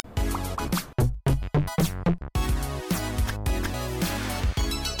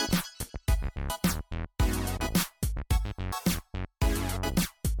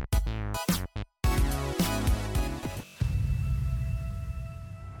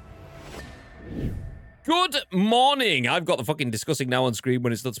Good morning. I've got the fucking discussing now on screen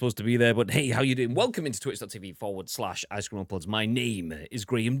when it's not supposed to be there, but hey, how you doing? Welcome into twitch.tv/Ice Cream Uploads. My name is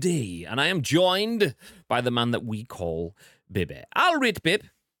Graham D, and I am joined by the man that we call Bibby. I'll read Bib.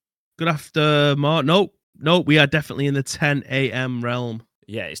 Good after, Mark. Nope, we are definitely in the 10 a.m. realm.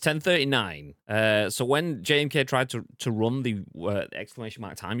 Yeah, it's 10:39. So when JMK tried to run the exclamation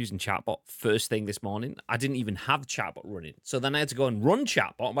mark time using chatbot first thing this morning, I didn't even have chatbot running. So then I had to go and run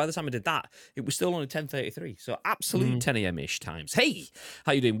chatbot. And by the time I did that, it was still only 10:33. So absolute 10 a.m.-ish times. Hey,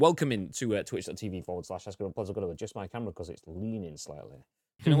 how you doing? Welcome into twitch.tv/I've got to adjust my camera because it's leaning slightly.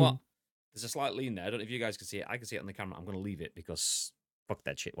 You know what? There's a slight lean there. I don't know if you guys can see it. I can see it on the camera. I'm going to leave it because... fuck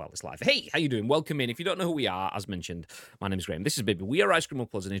that shit while it's live. Hey, how you doing? Welcome in. If you don't know who we are, as mentioned, my name is Graham. This is Bibby. We are Ice Cream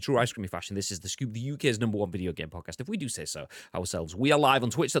Uploads, and in true Ice Creamy fashion, this is The Scoop, the UK's #1 video game podcast, if we do say so ourselves. We are live on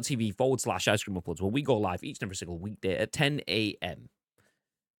twitch.tv/Ice Cream Uploads, where we go live each and every single weekday at 10 a.m.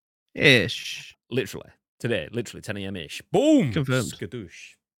 Ish. Literally. Today, literally 10 a.m.-ish. Boom! Confirmed.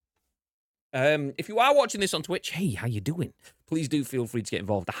 Skadoosh. If you are watching this on Twitch, hey, how you doing? Please do feel free to get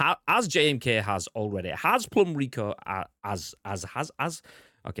involved. As JMK has already, has Plum Rico, as okay,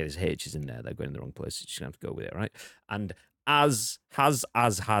 there's H's in there. They're going in the wrong place. You're just going to have to go with it, right? And as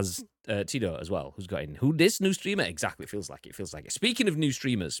Tito as well, who's got in. Who this new streamer exactly feels like it. Feels like it. Speaking of new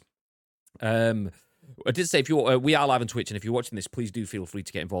streamers, I did say if you we are live on Twitch, and if you're watching this, please do feel free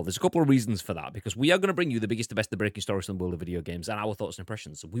to get involved. There's a couple of reasons for that, because we are going to bring you the biggest, the best, the breaking stories in the world of video games and our thoughts and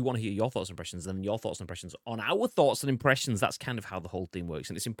impressions. We want to hear your thoughts and impressions, and your thoughts and impressions on our thoughts and impressions. That's kind of how the whole thing works,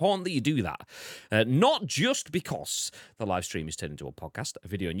 and it's important that you do that. Not just because the live stream is turned into a podcast, a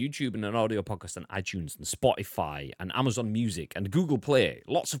video on YouTube, and an audio podcast on iTunes and Spotify and Amazon Music and Google Play.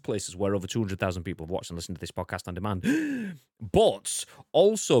 Lots of places where over 200,000 people have watched and listened to this podcast on demand. But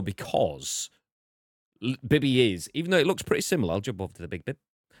also because... Bibby is, even though it looks pretty similar, I'll jump over to the big Bib.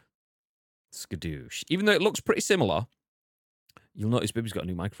 Skadoosh. Even though it looks pretty similar, you'll notice Bibby's got a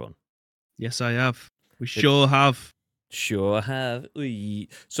new microphone. Yes, I have. We sure have. Sure have. Oy.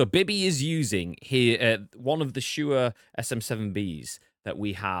 So Bibby is using here one of the Shure SM7Bs that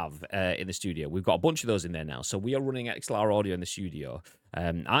we have in the studio. We've got a bunch of those in there now. So we are running XLR audio in the studio.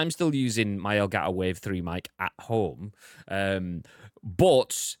 I'm still using my Elgato Wave 3 mic at home.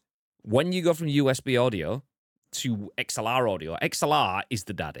 But... when you go from USB audio to XLR audio, XLR is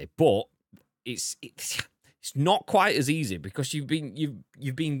the daddy, but it's not quite as easy because you've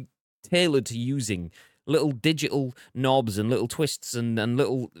been tailored to using little digital knobs and little twists and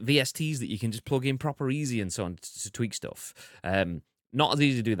little VSTs that you can just plug in proper easy and so on to tweak stuff. Not as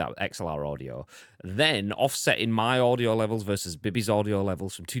easy to do that with XLR audio. Then offsetting my audio levels versus Bibby's audio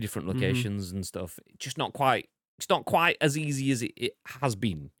levels from two different locations and stuff. Just not quite. It's not quite as easy as it has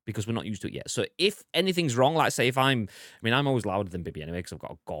been because we're not used to it yet. So if anything's wrong, like say if I'm always louder than Bibby anyway because I've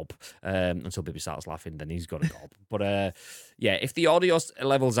got a gob. Until Bibby starts laughing, then he's got a gob. But yeah, if the audio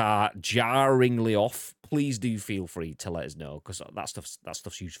levels are jarringly off, please do feel free to let us know because that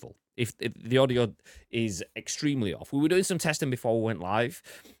stuff's useful. If the audio is extremely off, we were doing some testing before we went live,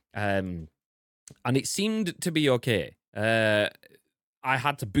 and it seemed to be okay. I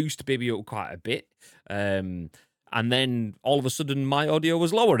had to boost Bibby up quite a bit. And then all of a sudden my audio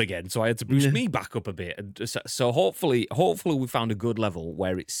was lower again, so I had to boost me back up a bit. And so hopefully we found a good level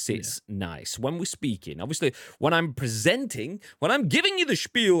where it sits nice. When we're speaking, obviously, when I'm presenting, when I'm giving you the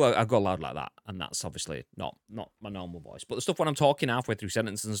spiel, I go loud like that, and that's obviously not my normal voice. But the stuff when I'm talking halfway through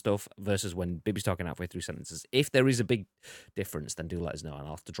sentences and stuff versus when Bibby's talking halfway through sentences, if there is a big difference, then do let us know, and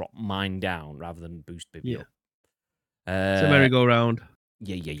I'll have to drop mine down rather than boost Bibby up. It's a merry-go-round.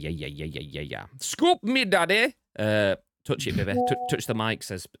 Yeah. Scoop me, daddy. Touch it, baby. Touch the mic,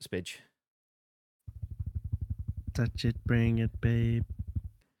 says Spidge. Touch it, bring it, babe.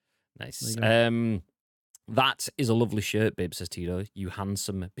 Nice. That is a lovely shirt, babe, says Tito. You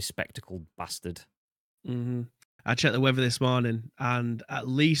handsome, bespectacled bastard. I checked the weather this morning, and at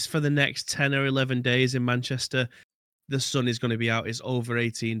least for the next 10 or 11 days in Manchester, the sun is going to be out. It's over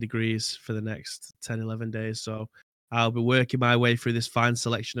 18 degrees for the next 10, 11 days. So I'll be working my way through this fine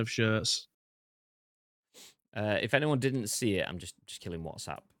selection of shirts. If anyone didn't see it, I'm just killing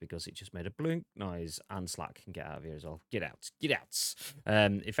WhatsApp because it just made a blink noise, and Slack can get out of here as well. Get out.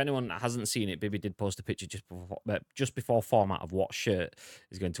 If anyone hasn't seen it, Bibby did post a picture just before format of what shirt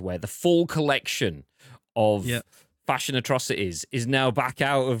is going to wear. The full collection of fashion atrocities is now back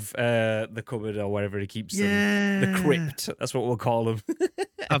out of the cupboard or wherever he keeps them. The crypt. That's what we'll call them.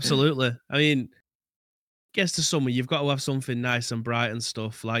 Absolutely. I mean, gets to summer, you've got to have something nice and bright and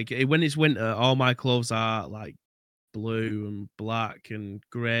stuff. Like when it's winter, all my clothes are like blue and black and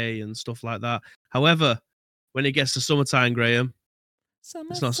grey and stuff like that. However, when it gets to summertime, Graham,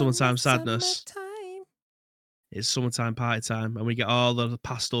 it's not summertime sadness. It's summertime party time, and we get all the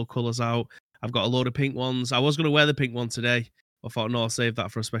pastel colours out. I've got a load of pink ones. I was going to wear the pink one today. I thought, no, I'll save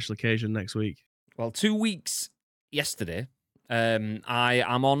that for a special occasion next week. Well, 2 weeks yesterday, I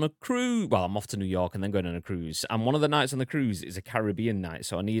am on a cruise. Well, I'm off to New York and then going on a cruise. And one of the nights on the cruise is a Caribbean night,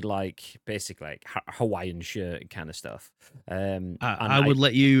 so I need basically Hawaiian shirt kind of stuff. I would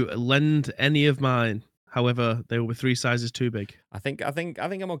let you lend any of mine. However, they were 3 sizes too big. I think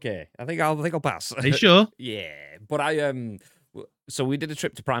I'm okay. I think I'll pass. Are you sure? Yeah, but so we did a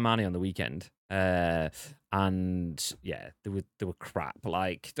trip to Primani on the weekend, and yeah, they were crap.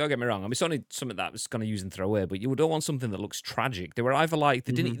 Like, don't get me wrong, I mean, it's only something that I was going to use and throw away, but you don't want something that looks tragic. They were either like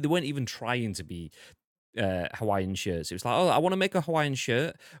they weren't even trying to be Hawaiian shirts. It was like, oh, I want to make a Hawaiian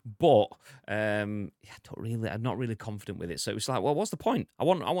shirt, but I'm not really confident with it. So it was like, well, what's the point? I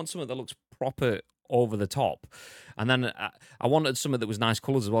want something that looks proper over the top, and then I wanted something that was nice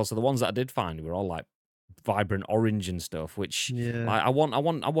colors as well. So the ones that I did find were all like vibrant orange and stuff, which I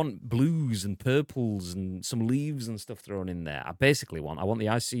want blues and purples and some leaves and stuff thrown in there. I want the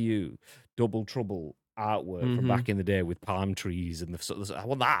ICU Double Trouble artwork from back in the day with palm trees and I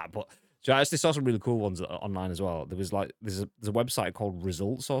want that. But so I actually saw some really cool ones online as well. There's a website called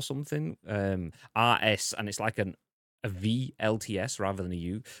Results or something, RS, and it's like a VLTS rather than a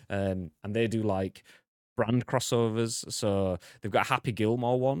U, and they do like brand crossovers. So they've got a Happy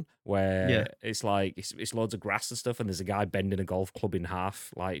Gilmore one where it's like it's loads of grass and stuff, and there's a guy bending a golf club in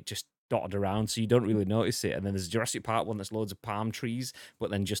half, like just dotted around, so you don't really notice it. And then there's a Jurassic Park one that's loads of palm trees,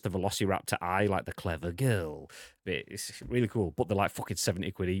 but then just a Velociraptor eye, like the clever girl. But it's really cool. But they're like fucking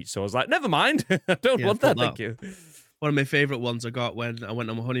 70 quid each. So I was like, never mind, I don't want that. Thank you. One of my favourite ones I got when I went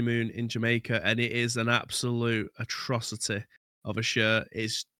on my honeymoon in Jamaica, and it is an absolute atrocity of a shirt.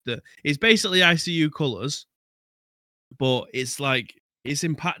 It's basically ICU colours, but it's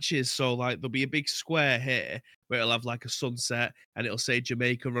in patches. So like there'll be a big square here where it'll have like a sunset, and it'll say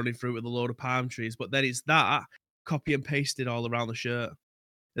Jamaica running through with a load of palm trees. But then it's that copy and pasted all around the shirt.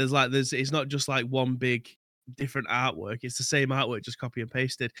 It's not just like one big different artwork. It's the same artwork, just copy and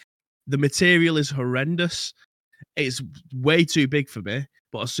pasted. The material is horrendous. It's way too big for me,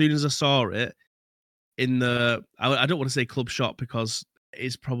 but as soon as I saw it in I don't want to say club shop because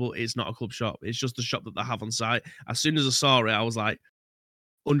it's not a club shop. It's just the shop that they have on site. As soon as I saw it, I was like,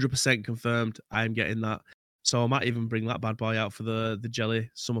 100% confirmed. I am getting that. So I might even bring that bad boy out for the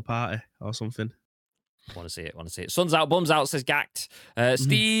jelly summer party or something. Want to see it. Sun's out, bums out, says Gact.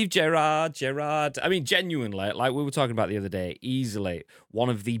 Steve, Gerard. I mean, genuinely, like we were talking about the other day, easily one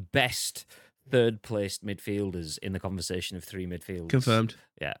of the best third-placed midfielders in the conversation of 3 midfielders. Confirmed.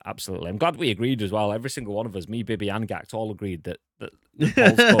 Yeah, absolutely. I'm glad we agreed as well. Every single one of us, me, Bibby, and Gact, all agreed that Paul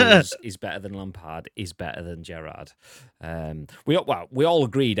Scholes is better than Lampard, is better than Gerrard. We all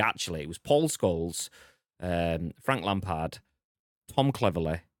agreed, actually. It was Paul Scholes, Frank Lampard, Tom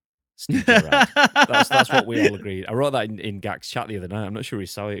Cleverley, Steve Gerrard. That's what we all agreed. I wrote that in Gac's chat the other night. I'm not sure he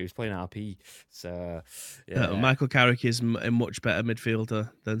saw it. He was playing RP. So, yeah. Michael Carrick is a much better midfielder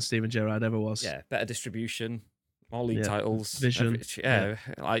than Steven Gerrard ever was. Yeah, better distribution, more league titles. Vision.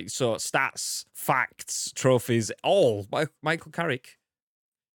 Like, so stats, facts, trophies, all. Michael Carrick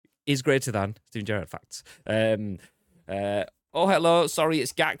is greater than Steven Gerrard, facts. Oh, hello. Sorry,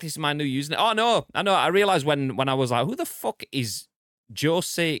 it's Gac. This is my new username. Oh, no. I know. I realised when I was like, who the fuck is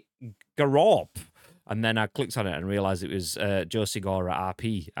Jose Garop? And then I clicked on it and realised it was Jose Gora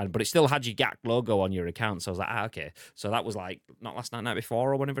RP. But it still had your GAC logo on your account. So I was like, okay. So that was like not last night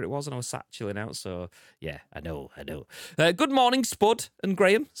before or whenever it was. And I was sat chilling out. So yeah, I know. Good morning, Spud and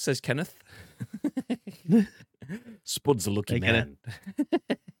Graham, says Kenneth. Spud's a lucky man.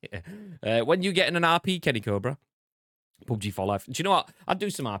 Yeah. When you getting an RP, Kenny Cobra? PUBG for life. Do you know what? I'd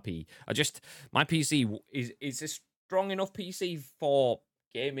do some RP. My PC is a strong enough PC for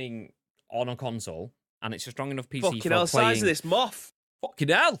gaming on a console, and it's a strong enough PC for playing. Size of this moth. Fucking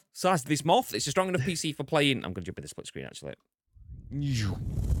hell, size of this moth. It's a strong enough PC for playing. I'm going to jump in the split screen, actually.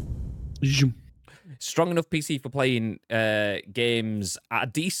 Strong enough PC for playing games at a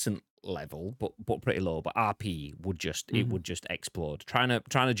decent level, but pretty low. But RP would just it would just explode. Trying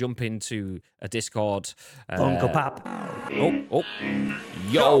to jump into a Discord. Uncle Pop. Oh,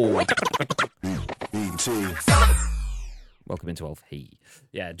 yo. Welcome into Elf.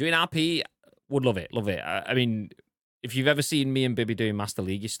 Yeah, doing RP, would love it. I mean, if you've ever seen me and Bibby doing Master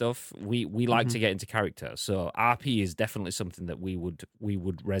League stuff, we like to get into character. So RP is definitely something that we would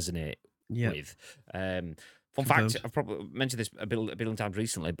resonate with. Fun fact, I've probably mentioned this a billion times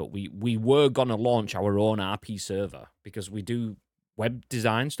recently, but we were gonna launch our own RP server because we do web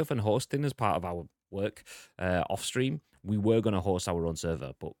design stuff and hosting as part of our work off stream. We were gonna host our own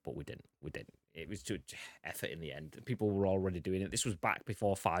server, but we didn't. It was too effort in the end. People were already doing it. This was back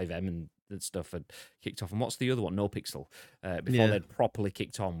before 5M and stuff had kicked off. And what's the other one? No Pixel. Before they'd properly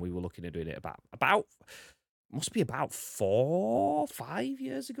kicked on, we were looking at doing it about must be about 4 or 5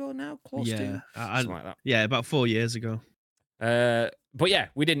 years ago now, close to something like that. Yeah, about 4 years ago. But yeah,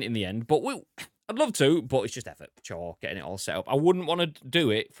 we didn't in the end. But I'd love to, but it's just effort, chore, getting it all set up. I wouldn't want to do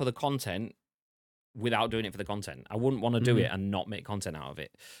it for the content without doing it for the content. I wouldn't want to do it and not make content out of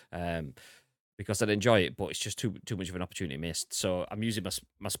it, because I'd enjoy it, but it's just too much of an opportunity missed. So I'm using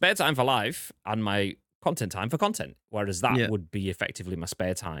my spare time for life and my content time for content, whereas that would be effectively my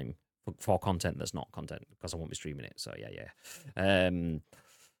spare time for content that's not content, because I won't be streaming it. So yeah.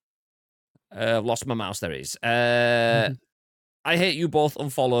 I've lost my mouse. There it is. I hate you both.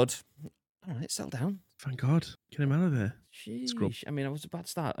 Unfollowed. All right, settle down. Thank God. Get him out of there. Sheesh. I mean, I was about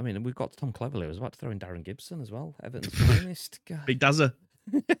to start. I mean, we've got Tom Cleverley. I was about to throw in Darren Gibson as well. Everton's finest. God. Big Dazza.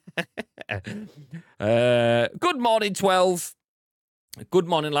 Good morning, 12. Good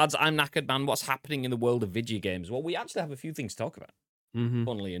morning, lads. I'm Knackered Man. What's happening in the world of video games? Well, we actually have a few things to talk about.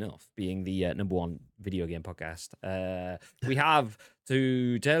 Funnily enough, being the #1 video game podcast, we have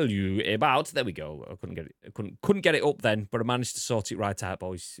to tell you about. There we go. I couldn't get it up then, but I managed to sort it right out,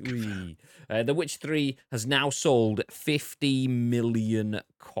 boys. The Witcher 3 has now sold 50 million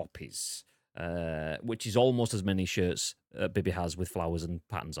copies, which is almost as many shirts Bibby has with flowers and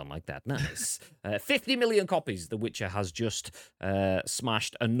patterns on like that. Nice. 50 million copies. The Witcher has just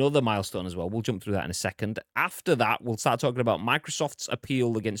smashed another milestone as well. We'll jump through that in a second. After that, we'll start talking about Microsoft's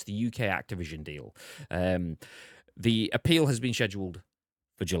appeal against the UK Activision deal. The appeal has been scheduled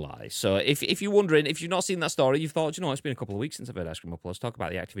for July. So if you're wondering, if you've not seen that story, you've thought, it's been a couple of weeks since I've heard Ice Cream Up. Let's talk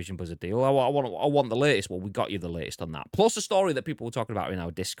about the Activision Blizzard deal. I want the latest. Well, we got you the latest on that. Plus a story that people were talking about in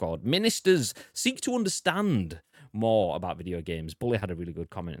our Discord. Ministers seek to understand more about video games. Bully had a really good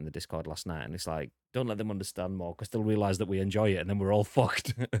comment in the Discord last night, and it's like, don't let them understand more, because they'll realize that we enjoy it, and then we're all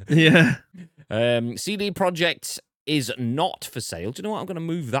fucked. Yeah. CD Projekt is not for sale. Do you know what? I'm going to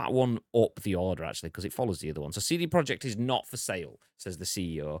move that one up the order, actually, because it follows the other one. So CD Projekt is not for sale, says the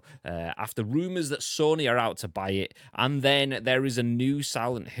CEO, after rumours that Sony are out to buy it. And then there is a new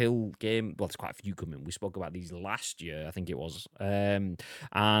Silent Hill game. Well, there's quite a few coming. We spoke about these last year, I think it was. And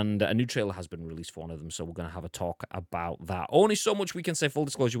a new trailer has been released for one of them, so we're going to have a talk about that. Only so much we can say. Full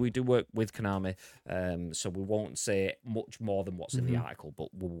disclosure, we do work with Konami, so we won't say much more than what's in the article, but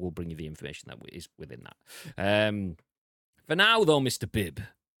we'll bring you the information that is within that. For now, though, Mr. Bibb,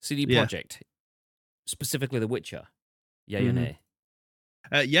 CD Projekt, specifically The Witcher, yay or nay?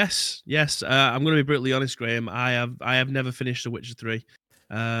 Yes. I'm going to be brutally honest, Graham. I have never finished The Witcher 3.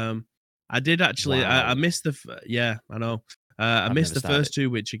 I did actually. Wow. I missed the. I know. I missed the first 2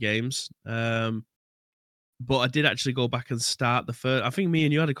 Witcher games. But I did actually go back and start the first. I think me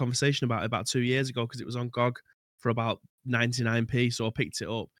and you had a conversation about 2 years ago, because it was on GOG for about 99p, so I picked it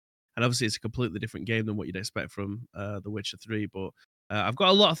up. And obviously, it's a completely different game than what you'd expect from The Witcher 3. But I've got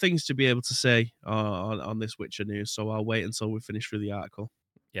a lot of things to be able to say on this Witcher news, so I'll wait until we finish through the article.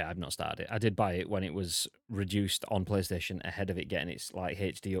 Yeah, I've not started it. I did buy it when it was reduced on PlayStation ahead of it getting its like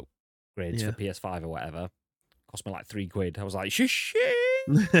HD upgrades for PS5 or whatever. Cost me like £3. I was like, shush.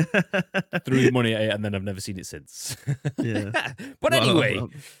 Threw money at it, and then I've never seen it since. But anyway,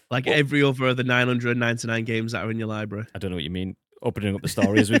 every other of the 999 games that are in your library. I don't know what you mean. Opening up the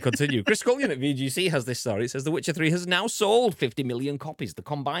story as we continue. Chris Scullion at VGC has this story. It says The Witcher 3 has now sold 50 million copies. The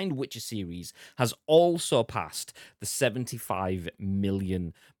combined Witcher series has also passed the 75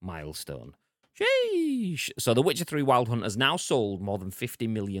 million milestone. Sheesh. So The Witcher 3 Wild Hunt has now sold more than 50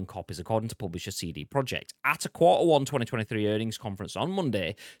 million copies, according to publisher CD Projekt. At a Q1 2023 earnings conference on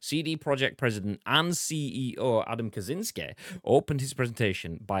Monday, CD Projekt President and CEO Adam Kaczynski opened his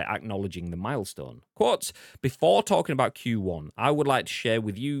presentation by acknowledging the milestone. Quote, before talking about Q1, I would like to share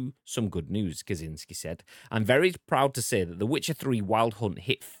with you some good news, Kaczynski said. I'm very proud to say that The Witcher 3 Wild Hunt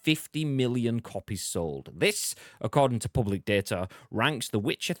hit 50 million copies sold. This, according to public data, ranks The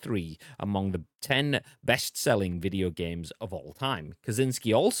Witcher 3 among the 10 best-selling video games of all time.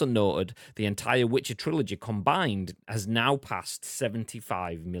 Kaczynski also noted the entire Witcher trilogy combined has now passed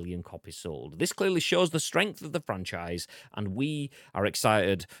 75 million copies sold. This clearly shows the strength of the franchise, and we are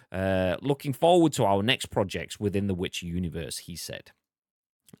excited, looking forward to our next projects within the Witcher universe, he said.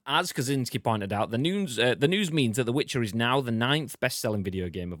 As Kaczynski pointed out, the news means that The Witcher is now the 9th best-selling video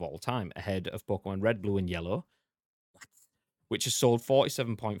game of all time, ahead of Pokemon Red, Blue, and Yellow, which has sold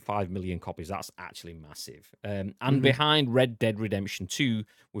 47.5 million copies. That's actually massive. And behind Red Dead Redemption 2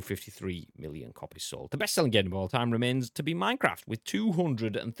 with 53 million copies sold. The best-selling game of all time remains to be Minecraft with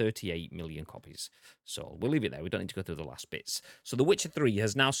 238 million copies sold. We'll leave it there. We don't need to go through the last bits. So The Witcher 3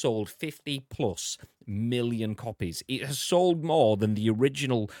 has now sold 50 plus million copies. It has sold more than the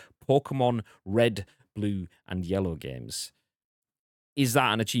original Pokemon Red, Blue, and Yellow games. Is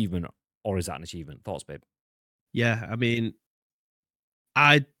that an achievement or is that an achievement? Thoughts, babe? Yeah, I mean,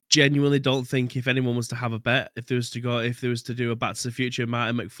 I genuinely don't think if anyone was to have a bet, if there was to do a Back to the Future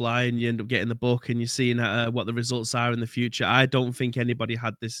Martin McFly and you end up getting the book and you're seeing what the results are in the future, I don't think anybody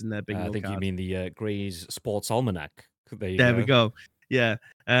had this in their bingo I think card. you mean the Gray's Sports Almanac. There we go. Yeah,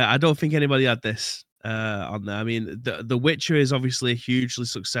 I don't think anybody had this on there. I mean, the Witcher is obviously hugely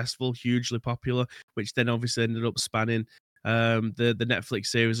successful, hugely popular, which then obviously ended up spanning the Netflix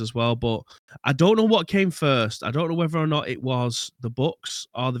series as well. But I don't know what came first. I don't know whether or not it was the books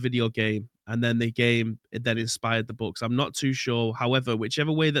or the video game, and then the game it then inspired the books. I'm not too sure. However,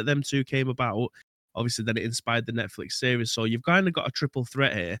 whichever way that them two came about, obviously then it inspired the Netflix series. So you've kind of got a triple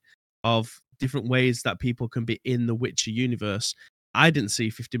threat here of different ways that people can be in the Witcher universe. I didn't see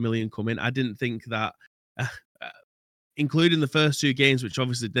 50 million coming. I didn't think that, including the first two games, which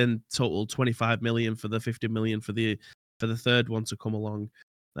obviously then totaled 25 million for the 50 million for the third one to come along,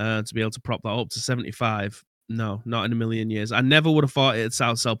 to be able to prop that up to 75. No, not in a million years. I never would have thought it'd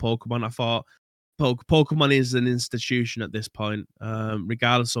outsell Pokemon. I thought Pokemon is an institution at this point.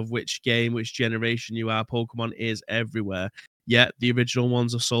 Regardless of which game, which generation you are, Pokemon is everywhere. Yet the original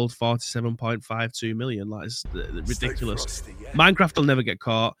ones have sold 47.52 million. Like, it's ridiculous. Minecraft will never get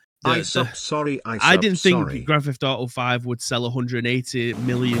caught. I didn't think Grand Theft Auto 5 would sell 180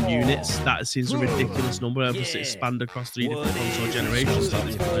 million units. That seems a ridiculous number. Obviously, it's spanned across 3 different console generations.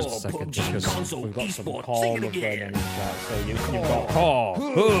 Just a second, because we've got some call of going on. So you've got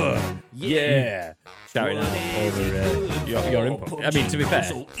call. Yeah. Shouting out over your input. I mean, to be fair,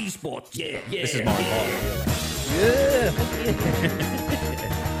 this is more important.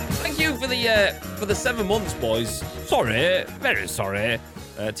 Thank you for the 7 months, boys. Sorry, very sorry.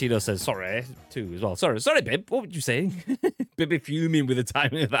 Tito says sorry too as well. Sorry, Bib. What were you saying? Bib fuming with the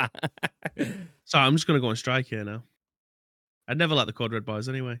timing of that. So I'm just gonna go on strike here now. I never like the Code Red boys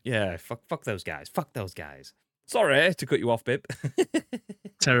anyway. Yeah, fuck those guys. Fuck those guys. Sorry to cut you off, Bib.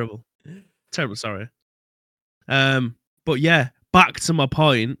 Terrible sorry. But yeah, back to my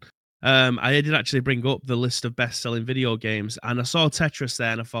point. I did actually bring up the list of best-selling video games, and I saw Tetris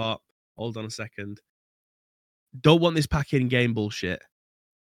there, and I thought, hold on a second. Don't want this pack-in game bullshit.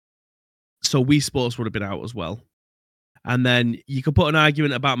 So Wii Sports would have been out as well. And then you could put an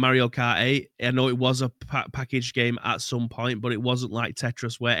argument about Mario Kart 8. I know it was a packaged game at some point, but it wasn't like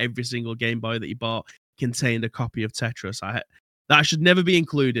Tetris where every single Game Boy that you bought contained a copy of Tetris. That should never be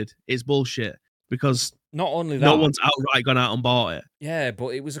included. It's bullshit because not only that, no one's outright gone out and bought it. Yeah,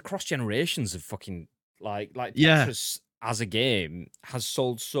 but it was across generations of fucking like Tetris as a game has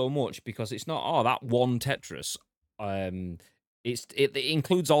sold so much because it's not that one Tetris. It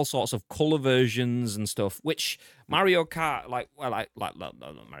includes all sorts of color versions and stuff, which Mario Kart, not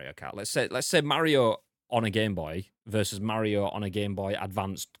Mario Kart. Let's say Mario on a Game Boy versus Mario on a Game Boy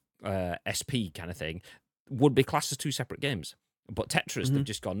Advanced SP kind of thing would be classed as 2 separate games. But Tetris, they've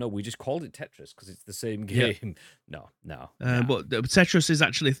just gone, no, we just called it Tetris because it's the same game. Yeah. No. But Tetris is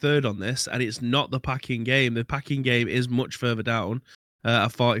actually third on this, and it's not the packing game. The packing game is much further down at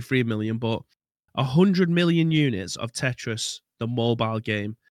 43 million, but 100 million units of Tetris, the mobile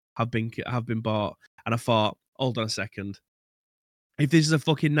game, have been bought. And I thought, hold on a second. If this is a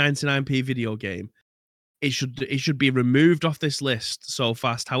fucking 99p video game, it should be removed off this list so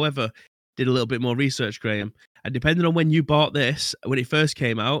fast. However, did a little bit more research, Graham, and depending on when you bought this, when it first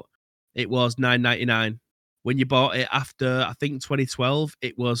came out, it was $9.99. When you bought it after, I think 2012,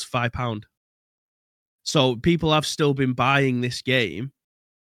 it was £5. So people have still been buying this game.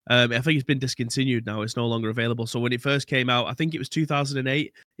 I think it's been discontinued now. It's no longer available. So when it first came out, I think it was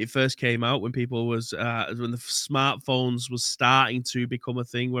 2008. It first came out when people when the smartphones was starting to become a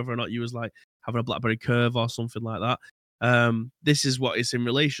thing, whether or not you was like having a BlackBerry Curve or something like that. This is what it's in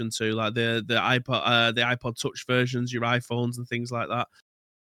relation to, like the iPod Touch versions, your iPhones and things like that.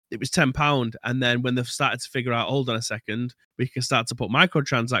 It was £10, and then when they've started to figure out, hold on a second, we can start to put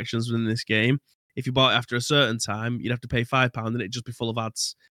microtransactions within this game. If you bought it after a certain time, you'd have to pay £5, and it'd just be full of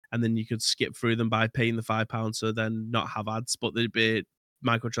ads, and then you could skip through them by paying the £5, so then not have ads, but there'd be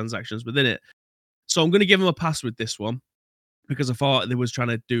microtransactions within it. So I'm going to give them a pass with this one because I thought they was trying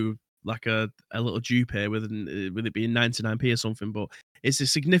to do like a little dupe here with it being 99p or something, but it's a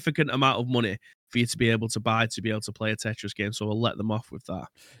significant amount of money for you to be able to buy to be able to play a Tetris game. So I'll let them off with that.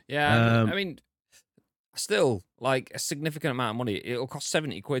 Yeah, I mean, still, like a significant amount of money. It'll cost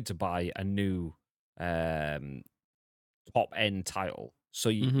 70 quid to buy a new top end title. So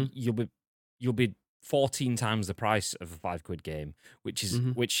you'll be 14 times the price of a £5 game,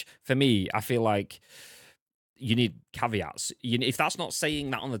 which for me, I feel like you need caveats. If that's not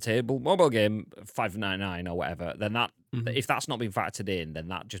saying that on the table, mobile game $5.99 or whatever, then that if that's not being factored in, then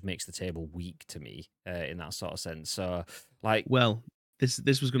that just makes the table weak to me in that sort of sense. So, like, well,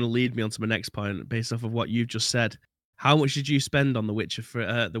 this was going to lead me on to my next point based off of what you've just said. How much did you spend on The Witcher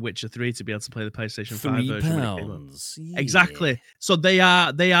for The Witcher 3 to be able to play the PlayStation 5 version when it came out? Yeah. Exactly. So they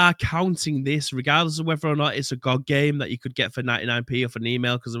are counting this regardless of whether or not it's a GOG game that you could get for 99p off an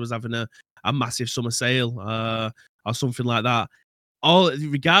email because it was having a massive summer sale or something like that.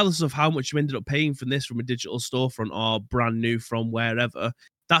 Regardless of how much you ended up paying for this from a digital storefront or brand new from wherever,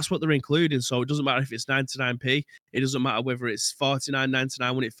 that's what they're including. So it doesn't matter if it's 99p. It doesn't matter whether it's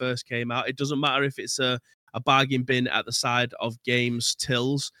 49.99 when it first came out. It doesn't matter if it's a bargain bin at the side of games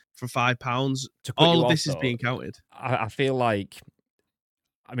tills for £5. All of this is being counted. I feel like,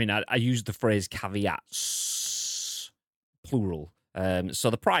 I mean, I used the phrase caveats, plural. So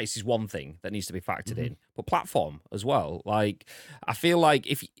the price is one thing that needs to be factored in, but platform as well. Like, I feel like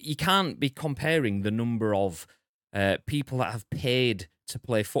if you can't be comparing the number of people that have paid to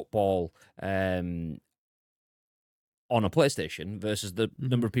play football on a PlayStation versus the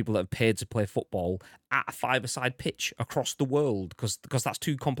number of people that have paid to play football at a five-a-side pitch across the world, because that's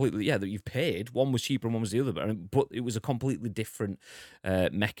two completely, that you've paid. One was cheaper and one was the other, but it was a completely different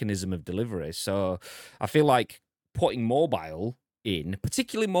mechanism of delivery. So I feel like putting mobile in,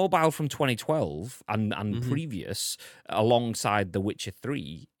 particularly mobile from 2012 and previous, alongside The Witcher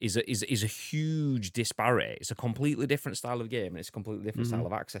 3 is a huge disparity. It's a completely different style of game and it's a completely different style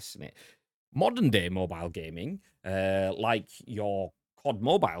of accessing it. Modern day mobile gaming, like your COD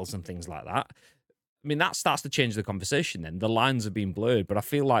mobiles and things like that, I mean, that starts to change the conversation then. The lines have been blurred, but I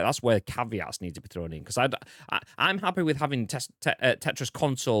feel like that's where caveats need to be thrown in, because I'm happy with having Tetris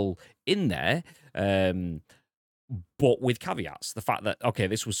console in there, but with caveats. The fact that, okay,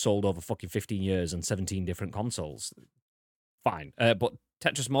 this was sold over fucking 15 years and 17 different consoles, fine. But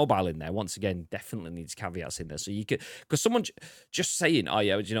Tetris Mobile in there, once again, definitely needs caveats in there. So you could, because someone just saying, oh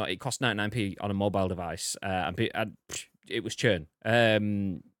yeah, you know, it cost 99p on a mobile device, and it was churn.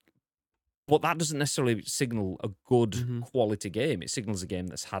 But that doesn't necessarily signal a good quality game. It signals a game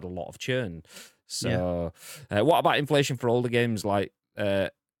that's had a lot of churn. So, what about inflation for older games like the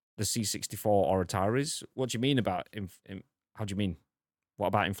C64 or Ataris? What do you mean about how do you mean? What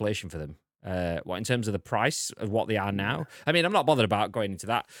about inflation for them? What, in terms of the price of what they are now? I mean, I'm not bothered about going into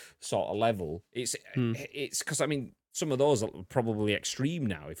that sort of level. It's because, I mean, some of those are probably extreme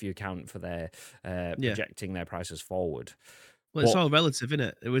now if you account for their projecting their prices forward. Well, it's all relative, isn't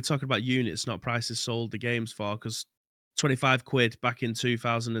it? We're talking about units, not prices sold the games for, because 25 quid back in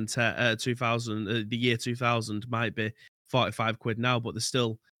 2010, the year 2000 might be 45 quid now, but there's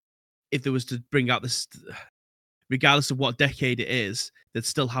still, if there was to bring out this, regardless of what decade it is, they'd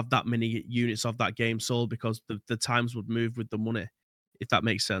still have that many units of that game sold because the times would move with the money, if that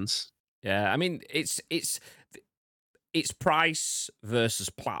makes sense. Yeah, I mean, it's price versus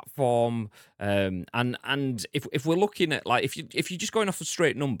platform, and if we're looking at, like, if you're just going off of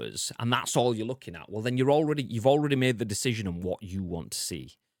straight numbers and that's all you're looking at, well, then you've already made the decision on what you want to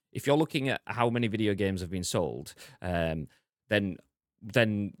see. If you're looking at how many video games have been sold, then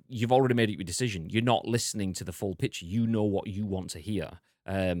you've already made your decision. You're not listening to the full picture. You know what you want to hear.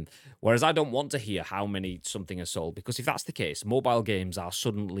 Whereas I don't want to hear how many something has sold, because if that's the case, mobile games are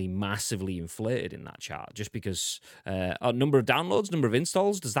suddenly massively inflated in that chart just because number of downloads, number of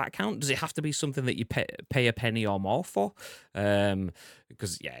installs, does that count? Does it have to be something that you pay a penny or more for?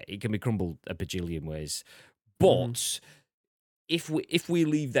 Because it can be crumbled a bajillion ways. But if we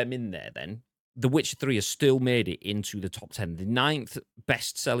leave them in there, then The Witcher 3 has still made it into the top 10, the 9th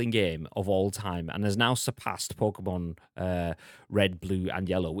best-selling game of all time, and has now surpassed Pokemon Red, Blue, and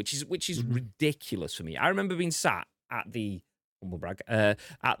Yellow, which is ridiculous for me. I remember being sat at the humble brag at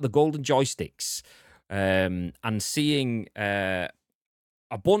the Golden Joysticks and seeing a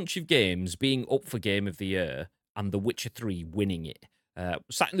bunch of games being up for Game of the Year, and The Witcher 3 winning it.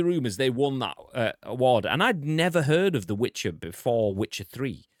 Sat in the room as they won that award, and I'd never heard of The Witcher before Witcher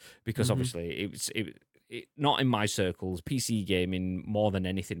 3, because obviously it not in my circles, PC gaming more than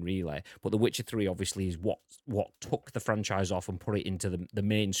anything really, but The Witcher 3 obviously is what took the franchise off and put it into the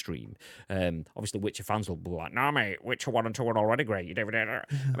mainstream. Obviously Witcher fans will be like, no mate, Witcher 1 and 2 are already great. I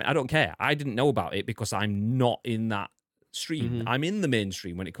mean, I don't care. I didn't know about it because I'm not in that stream. I'm in the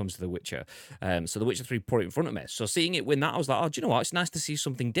mainstream when it comes to The Witcher. So The Witcher 3 put it in front of me. So seeing it win that, I was like, oh, do you know what? It's nice to see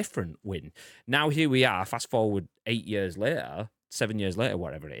something different win. Now here we are, fast forward 8 years later, 7 years later,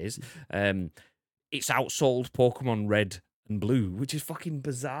 whatever it is. It's outsold Pokemon Red and Blue, which is fucking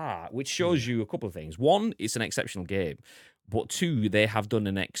bizarre, which shows you a couple of things. One, it's an exceptional game. But two, they have done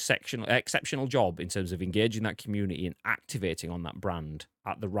an exceptional job in terms of engaging that community and activating on that brand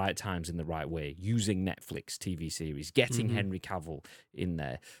at the right times in the right way, using Netflix TV series, getting Henry Cavill in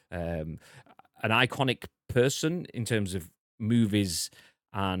there. An iconic person in terms of movies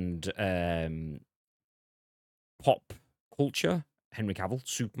and pop culture. Henry Cavill,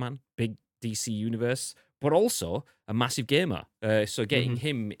 Superman, big DC universe, but also a massive gamer. So getting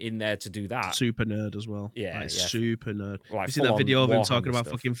him in there to do that. Super nerd as well. Yeah. Super nerd. Like, you see that video of him talking about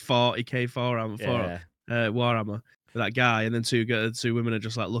stuff. fucking 40k Warhammer with that guy, and then two women are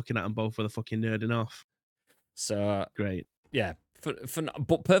just like looking at them both with a fucking nerding off. So great. Yeah.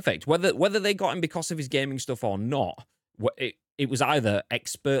 But perfect. Whether they got him because of his gaming stuff or not, it was either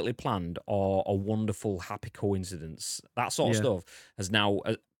expertly planned or a wonderful, happy coincidence. That sort of stuff has now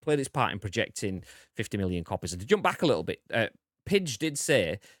played its part in projecting 50 million copies. And to jump back a little bit, Pidge did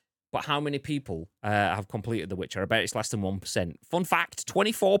say, but how many people have completed The Witcher? I bet it's less than 1%. Fun fact,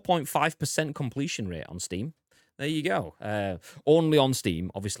 24.5% completion rate on Steam. There you go. Only on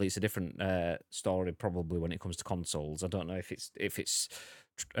Steam. Obviously, it's a different story probably when it comes to consoles. I don't know if it's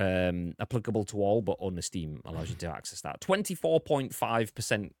applicable to all, but only Steam allows you to access that.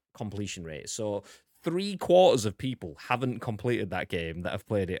 24.5% completion rate. So 3/4 of people haven't completed that game that have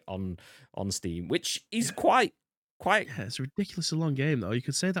played it on Steam, which is quite. Yeah, it's a ridiculously long game though. You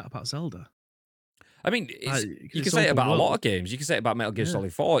could say that about Zelda. I mean, you can say it about a lot of games. You can say it about Metal Gear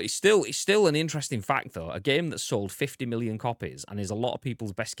Solid 4. It's still an interesting fact, though. A game that sold 50 million copies and is a lot of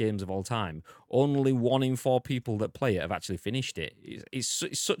people's best games of all time. Only 1 in 4 people that play it have actually finished it. It's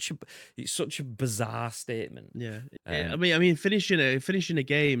such a bizarre statement. Yeah, I mean, finishing a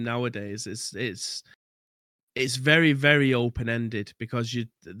game nowadays, it's very, very open ended because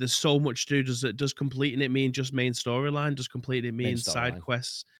there's so much to do. Does completing it mean just main storyline? Does completing it mean side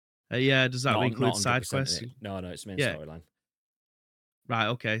quests? Does that include side quests? No, it's main storyline. Right.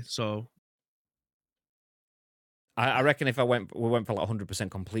 Okay. So, I reckon if we went for like 100%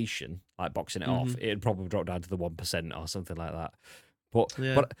 completion, like boxing it off, it'd probably drop down to the 1% or something like that. But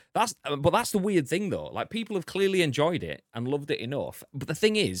that's the weird thing though. Like people have clearly enjoyed it and loved it enough. But the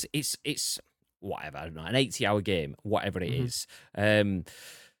thing is, it's whatever, I don't know, an 80-hour game, whatever it is.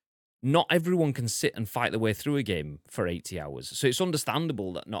 Not everyone can sit and fight their way through a game for 80 hours. So it's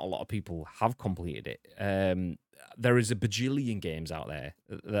understandable that not a lot of people have completed it. There is a bajillion games out there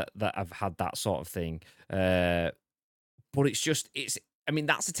that have had that sort of thing. But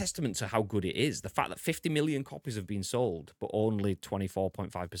that's a testament to how good it is. The fact that 50 million copies have been sold, but only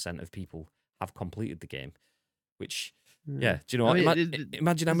 24.5% of people have completed the game, which... Yeah, do you know what?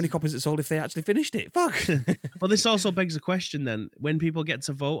 Imagine how many copies it sold if they actually finished it. Fuck. Well, this also begs a question then. When people get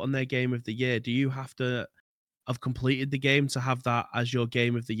to vote on their game of the year, do you have to have completed the game to have that as your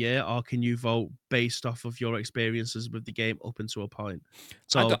game of the year, or can you vote based off of your experiences with the game up until a point?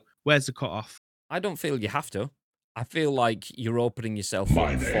 So where's the cutoff? I don't feel you have to. I feel like you're opening yourself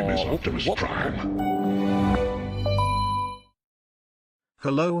up for... My name is Optimus Prime.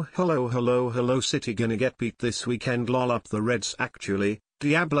 Hello, City gonna get beat this weekend, lol up the Reds actually,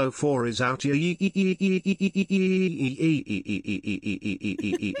 Diablo 4 is out.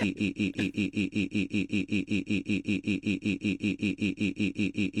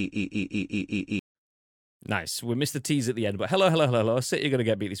 Nice. We missed the tease at the end, but hello. City gonna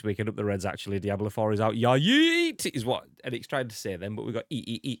get beat this weekend, up the Reds actually, Diablo 4 is out. Yeah, yeet is what Enix tried to say then, but we got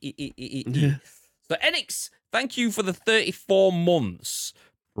e. So Enix, thank you for the 34 months.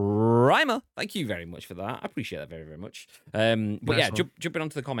 Primer, thank you very much for that. I appreciate that very, very much. Jumping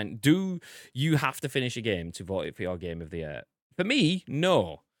onto the comment, do you have to finish a game to vote for your game of the year? For me,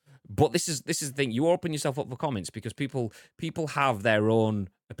 no. But this is the thing. You open yourself up for comments because people have their own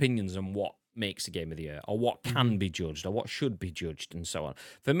opinions on what makes a game of the year, or what can be judged, or what should be judged, and so on.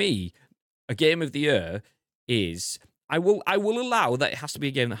 For me, a game of the year is... I will allow that it has to be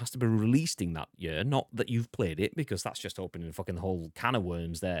a game that has to be released in that year, not that you've played it, because that's just opening a fucking whole can of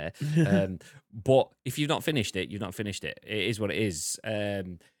worms there. But if you've not finished it, you've not finished it. It is what it is.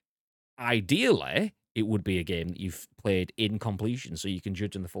 Ideally, it would be a game that you've played in completion, so you can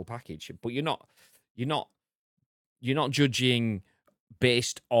judge on the full package. But you're not judging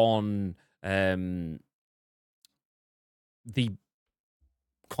based on the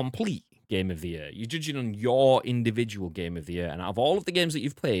complete game of the year. You're judging on your individual game of the year. And out of all of the games that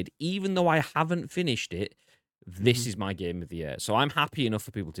you've played, even though I haven't finished it, this is my game of the year. So I'm happy enough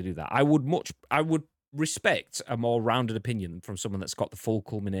for people to do that. I would respect a more rounded opinion from someone that's got the full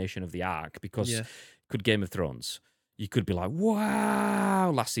culmination of the arc, because Yeah. could Game of Thrones, you could be like,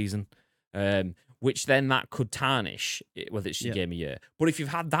 wow, last season, which then that could tarnish whether it's your Yeah. game of year. But if you've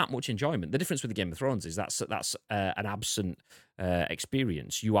had that much enjoyment, the difference with the Game of Thrones is that's an absent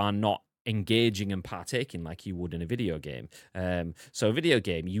experience. You are not engaging and partaking like you would in a video game. So a video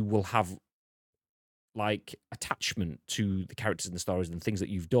game, you will have like attachment to the characters and the stories and the things that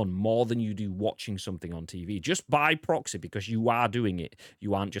you've done more than you do watching something on TV, just by proxy, because you are doing it.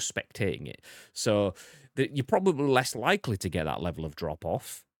 You aren't just spectating it. So you're probably less likely to get that level of drop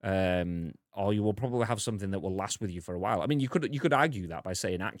off. Or you will probably have something that will last with you for a while. I mean, you could argue that by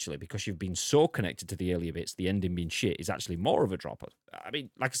saying, actually, because you've been so connected to the earlier bits, the ending being shit is actually more of a drop. I mean,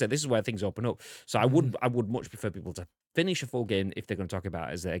 like I said, this is where things open up. So I would much prefer people to finish a full game if they're going to talk about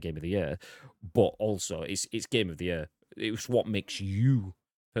it as their game of the year, but also it's game of the year. It's what makes you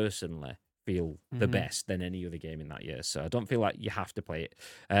personally feel the best than any other game in that year. So I don't feel like you have to play it,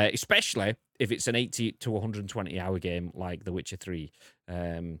 especially if it's an 80 to 120 hour game like The Witcher 3.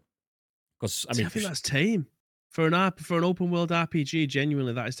 Because I See, mean, I think that's tame for an open world RPG.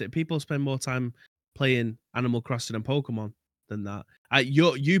 Genuinely, that is it. People spend more time playing Animal Crossing and Pokemon than that.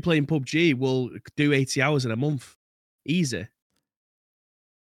 You playing PUBG will do 80 hours in a month, easy.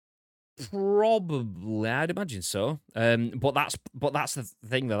 probably, I'd imagine so. But that's the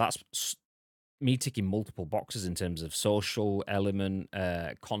thing, though. That's me ticking multiple boxes in terms of social element,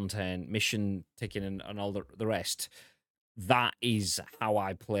 content, mission ticking, and all the rest. That is how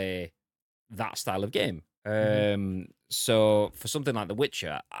I play that style of game. So for something like The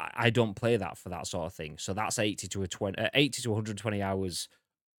Witcher, I don't play that for that sort of thing. So that's 80 to 120 hours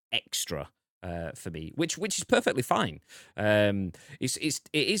extra for me, which is perfectly fine. It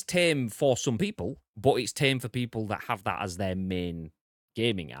is tame for some people, but it's tame for people that have that as their main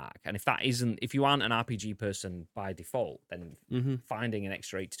gaming arc. And if you aren't an RPG person by default, then finding an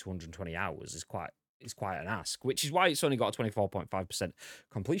extra 80 to 120 hours is quite an ask, which is why it's only got a 24.5%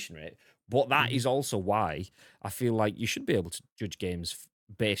 completion rate. But that is also why I feel like you should be able to judge games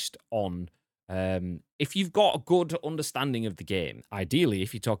based on if you've got a good understanding of the game. Ideally,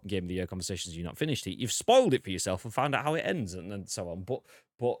 if you're talking Game of the Year conversations, you've not finished it, you've spoiled it for yourself and found out how it ends and so on.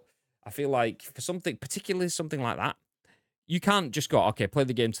 But I feel like for something, particularly something like that, you can't just go, okay, play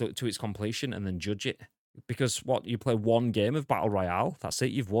the game to its completion and then judge it. Because you play one game of Battle Royale, that's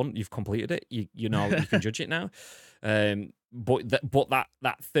it, you've won, you've completed it, you know, you can judge it now. But that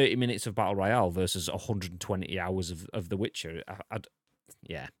 30 minutes of Battle Royale versus 120 hours of The Witcher,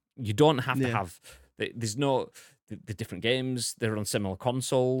 you don't have to have. There's no the different games. They're on similar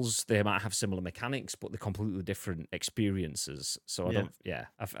consoles. They might have similar mechanics, but they're completely different experiences. So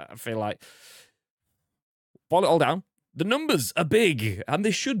I feel like boil it all down. The numbers are big, and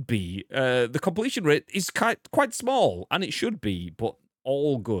they should be. The completion rate is quite small, and it should be, but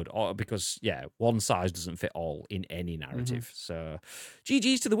all good. Because, one size doesn't fit all in any narrative. So,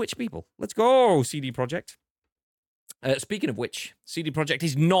 GG's to the Witch people. Let's go, CD Projekt. Speaking of which, CD Projekt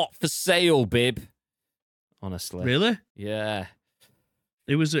is not for sale, babe. Honestly. Really? Yeah.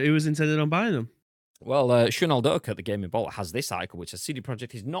 It was intended on buying them. Well, Shunal Doka at the Gaming Bolt has this article, which says CD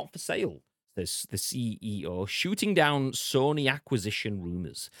Projekt is not for sale. There's the CEO shooting down Sony acquisition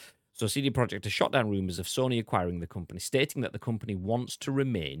rumors. So CD Projekt has shot down rumors of Sony acquiring the company, stating that the company wants to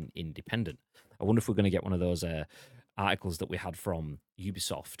remain independent. I wonder if we're going to get one of those articles that we had from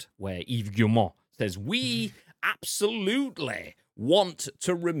Ubisoft, where Yves Guillemot says, we absolutely want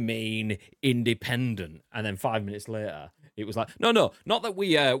to remain independent. And then 5 minutes later, it was like, no, not that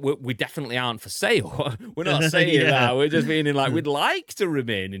we definitely aren't for sale. We're not saying that. We're just meaning like we'd like to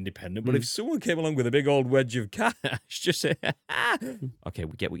remain independent, but if someone came along with a big old wedge of cash, just say, okay,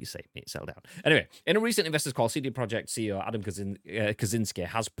 we get what you say, mate, settle down. Anyway, in a recent investors call, CD Projekt CEO Adam Kaczynski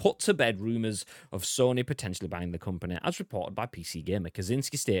has put to bed rumors of Sony potentially buying the company, as reported by PC Gamer.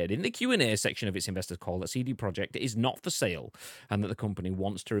 Kaczynski stated in the Q&A section of its investors call that CD Projekt is not for sale and that the company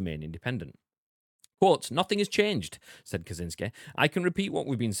wants to remain independent. Quote, nothing has changed, said Kaczynski. I can repeat what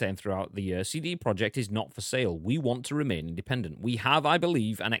we've been saying throughout the year. CD Projekt is not for sale. We want to remain independent. We have, I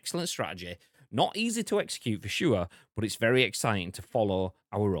believe, an excellent strategy. Not easy to execute for sure, but it's very exciting to follow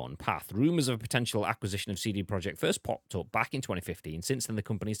our own path. Rumours of a potential acquisition of CD Projekt first popped up back in 2015. Since then, the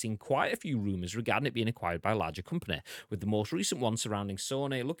company has seen quite a few rumours regarding it being acquired by a larger company, with the most recent one surrounding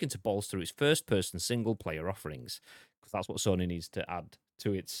Sony looking to bolster its first-person single-player offerings. because that's what Sony needs to add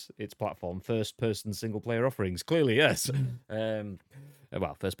to its platform. First-person single-player offerings. Clearly, yes.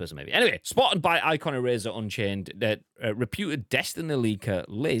 Well, first person maybe. Anyway, spotted by Icon Eraser Unchained, reputed Destiny leaker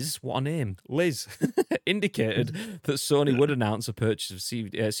Liz, what a name, Liz, indicated that Sony would announce a purchase of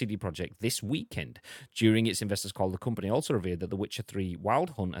CD Projekt this weekend. During its investors call, the company also revealed that The Witcher 3 Wild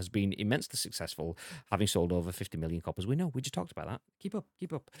Hunt has been immensely successful, having sold over 50 million copies. We know, we just talked about that. Keep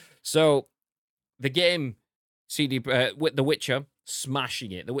up. So, the game, The Witcher,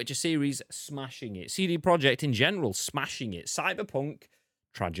 smashing it. The Witcher series, smashing it. CD Projekt in general, smashing it. Cyberpunk,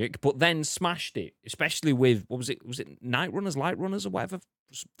 tragic, but then smashed it, especially with, what was it? Was it Night Runners, Light Runners, or whatever?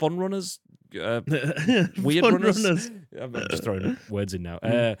 Fun Runners? Weird Fun Runners? I'm just throwing words in now.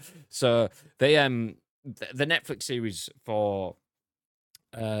 So they, the Netflix series for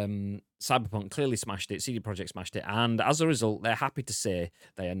Cyberpunk clearly smashed it. CD Projekt smashed it. And as a result, they're happy to say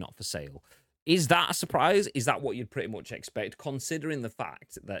they are not for sale. Is that a surprise? Is that what you'd pretty much expect, considering the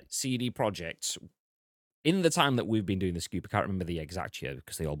fact that CD Projekt, in the time that we've been doing the scoop, I can't remember the exact year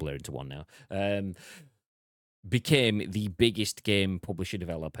because they all blur into one now, became the biggest game publisher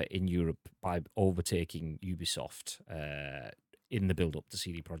developer in Europe by overtaking Ubisoft in the build-up to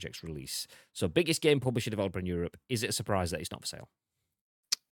CD Projekt's release. So biggest game publisher developer in Europe. Is it a surprise that it's not for sale?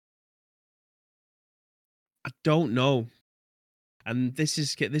 I don't know. And this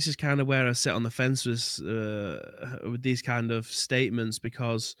is kind of where I sit on the fence with these kind of statements,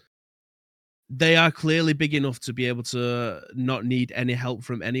 because they are clearly big enough to be able to not need any help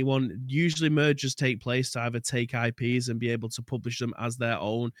from anyone. Usually mergers take place to either take IPs and be able to publish them as their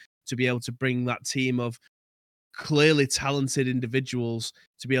own, to be able to bring that team of clearly talented individuals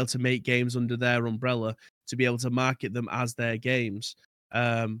to be able to make games under their umbrella, to be able to market them as their games.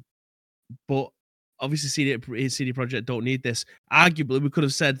 But obviously CD Projekt don't need this. Arguably, we could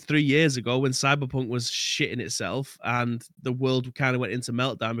have said 3 years ago when Cyberpunk was shitting itself and the world kind of went into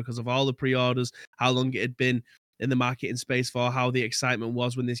meltdown because of all the pre-orders, how long it had been in the marketing space for, how the excitement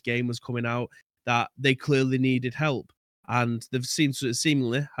was when this game was coming out, that they clearly needed help. And they've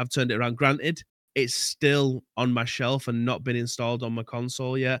seemingly have turned it around. Granted, it's still on my shelf and not been installed on my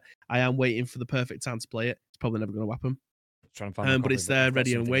console yet. I am waiting for the perfect time to play it. It's probably never going to happen. Trying to find but it's there,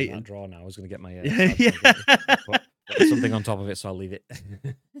 ready and waiting. That drawer now. I was going to get my put something on top of it, so I'll leave it.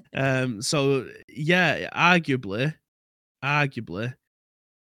 So yeah, arguably, I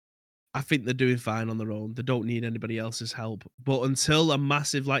think they're doing fine on their own. They don't need anybody else's help. But until a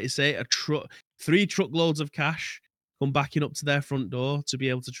massive, like you say, 3 truckloads of cash come backing up to their front door to be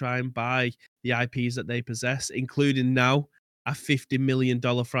able to try and buy the IPs that they possess, including now a $50 million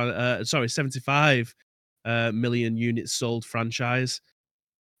 75 million units sold franchise.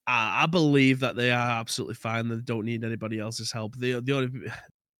 I believe that they are absolutely fine. They don't need anybody else's help. The only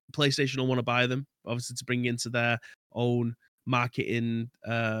PlayStation will want to buy them, obviously, to bring into their own marketing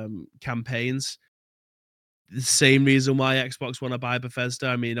campaigns. The same reason why Xbox want to buy Bethesda.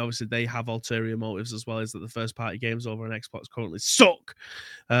 I mean, obviously they have ulterior motives as well, as that the first party games over on Xbox currently suck,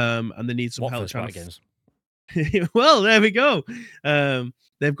 and they need some help trying to games. Well, there we go.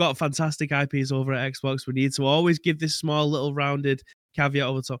 They've got fantastic IPs over at Xbox. We need to always give this small little rounded caveat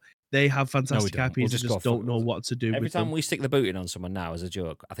over the top. They have fantastic IPs. We just don't know what to do. Every with time them. we stick the boot in on someone now as a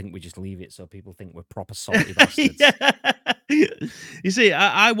joke, I think we just leave it so people think we're proper salty bastards. You see,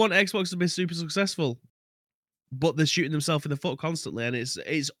 I want Xbox to be super successful, but they're shooting themselves in the foot constantly, and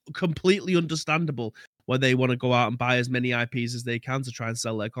it's completely understandable why they want to go out and buy as many IPs as they can to try and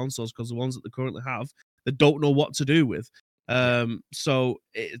sell their consoles, because the ones that they currently have, they don't know what to do with. So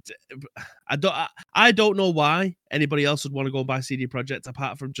I don't know why anybody else would want to go and buy CD Projekt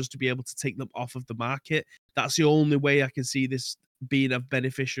apart from just to be able to take them off of the market. That's the only way I can see this being a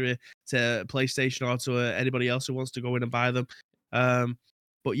beneficiary to PlayStation or to anybody else who wants to go in and buy them.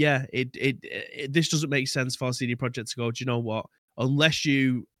 But yeah, this doesn't make sense for CD Projekt to go, do you know what? Unless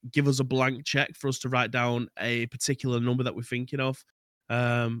you give us a blank check for us to write down a particular number that we're thinking of,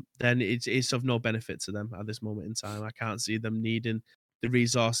 then it's of no benefit to them at this moment in time. I can't see them needing the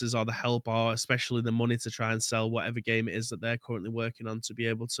resources or the help, or especially the money to try and sell whatever game it is that they're currently working on to be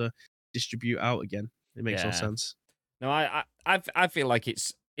able to distribute out again. It makes no sense. No, I feel like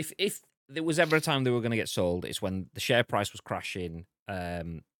it's if there was ever a time they were going to get sold, it's when the share price was crashing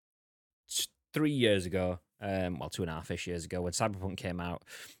 3 years ago, well, 2.5-ish years ago, when Cyberpunk came out,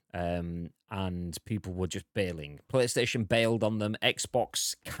 and people were just bailing. PlayStation bailed on them.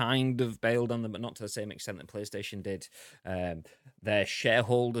 Xbox kind of bailed on them, but not to the same extent that PlayStation did. Their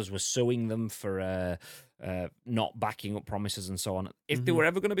shareholders were suing them for not backing up promises and so on. If they were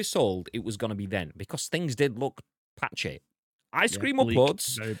ever going to be sold, it was going to be then, because things did look patchy. Ice Cream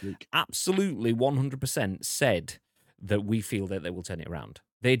Uploads absolutely 100% said that we feel that they will turn it around.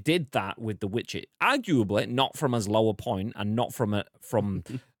 They did that with The Witcher, arguably not from as low a point and not from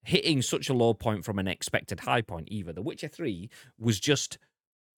hitting such a low point from an expected high point either. The Witcher 3 was just,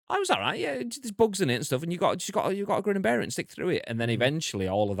 I was all right, yeah, there's bugs in it and stuff, and you got to grin and bear it and stick through it. And then eventually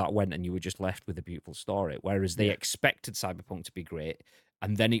all of that went, and you were just left with a beautiful story. Whereas they expected Cyberpunk to be great,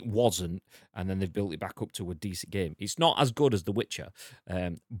 and then it wasn't, and then they've built it back up to a decent game. It's not as good as The Witcher,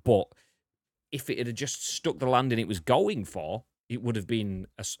 but if it had just stuck the landing it was going for, it would have been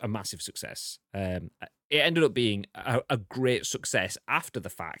a massive success. It ended up being a great success after the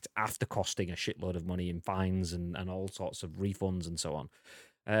fact, after costing a shitload of money in fines and all sorts of refunds and so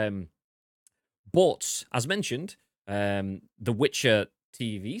on. But, as mentioned, The Witcher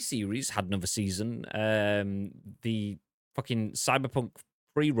TV series had another season. The fucking Cyberpunk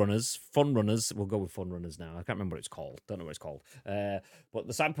Fun Runners, we'll go with Fun Runners now. I can't remember what it's called. Don't know what it's called. But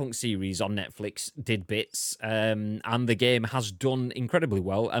the Cyberpunk series on Netflix did bits, and the game has done incredibly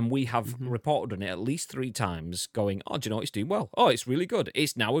well. And we have reported on it at least 3 times, going, "Oh, do you know what? It's doing well. Oh, it's really good.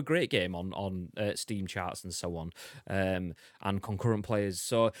 It's now a great game on Steam charts and so on, and concurrent players."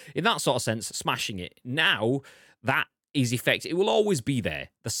 So in that sort of sense, smashing it. Now that is effective. It will always be there.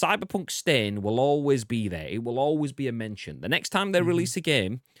 The Cyberpunk stain will always be there. It will always be a mention. The next time they release a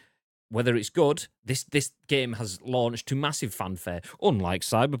game, whether it's good, this game has launched to massive fanfare, unlike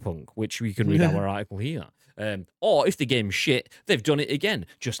Cyberpunk, which we can read our article here. Or if the game's shit, they've done it again,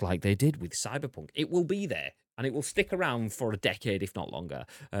 just like they did with Cyberpunk. It will be there, and it will stick around for a decade, if not longer.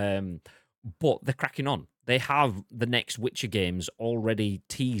 But they're cracking on. They have the next Witcher games already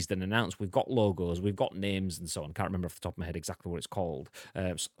teased and announced. We've got logos, we've got names and so on. Can't remember off the top of my head exactly what it's called.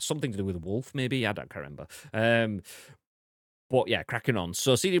 Something to do with Wolf, maybe? I can't remember. But yeah, cracking on.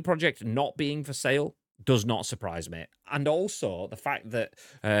 So CD Projekt not being for sale does not surprise me. And also the fact that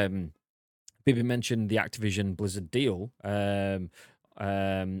Bibi mentioned the Activision Blizzard deal, and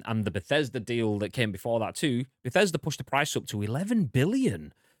the Bethesda deal that came before that too. Bethesda pushed the price up to $11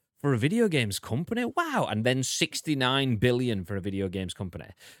 billion for a video games company. Wow. And then $69 billion for a video games company.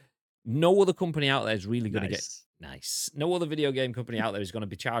 No other company out there is really going to get nice. No other video game company out there is going to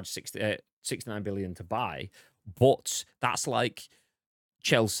be charged $69 billion to buy. But that's like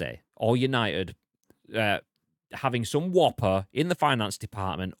Chelsea or United having some whopper in the finance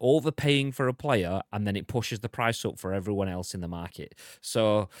department overpaying for a player, and then it pushes the price up for everyone else in the market.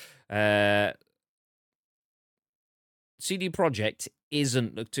 So CD Projekt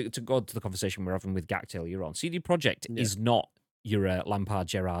isn't, to go to the conversation we're having with Gact earlier on, CD Projekt is not your Lampard,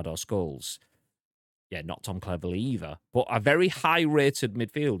 Gerrard or Scholes. Yeah, not Tom Cleverley either, but a very high-rated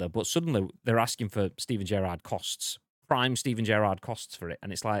midfielder, but suddenly they're asking for Steven Gerrard costs, prime Steven Gerrard costs for it,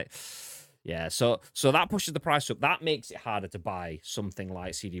 and it's like, yeah, so that pushes the price up. That makes it harder to buy something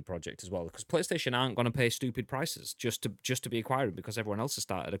like CD Projekt as well, because PlayStation aren't going to pay stupid prices just to be acquiring, because everyone else has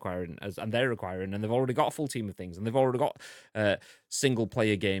started acquiring, and they're acquiring, and they've already got a full team of things, and they've already got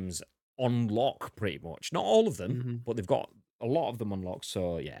single-player games on lock, pretty much. Not all of them, but they've got a lot of them on lock,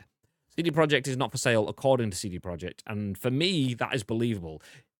 so yeah. CD Projekt is not for sale, according to CD Projekt, and for me, that is believable.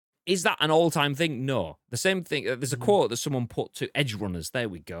 Is that an all-time thing? No. The same thing, there's a quote that someone put to Edge Runners. There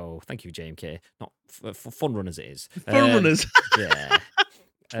we go. Thank you, JMK. Not for Fun Runners, it is. Fun Runners? Yeah.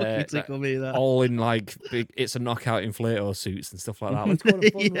 Tickle me, that. All in, like, big, it's a knockout inflator suits and stuff like that. Let's go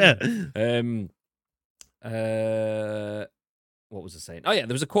to Fun Run. What was I saying? Oh, yeah,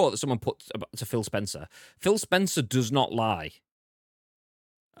 there was a quote that someone put to Phil Spencer. Phil Spencer does not lie.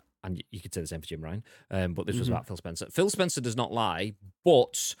 And you could say the same for Jim Ryan, but this was about Phil Spencer. Phil Spencer does not lie,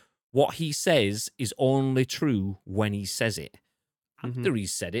 but what he says is only true when he says it. After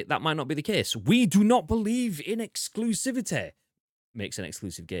he's said it, that might not be the case. We do not believe in exclusivity. Makes an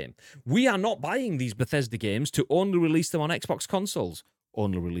exclusive game. We are not buying these Bethesda games to only release them on Xbox consoles.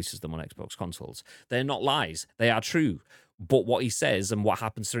 Only releases them on Xbox consoles. They're not lies. They are true. But what he says and what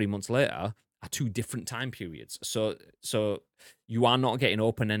happens 3 months later are 2 different time periods. So you are not getting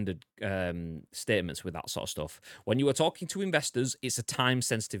open-ended statements with that sort of stuff. When you are talking to investors, it's a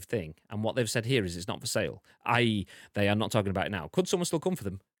time-sensitive thing. And what they've said here is it's not for sale, i.e. they are not talking about it now. Could someone still come for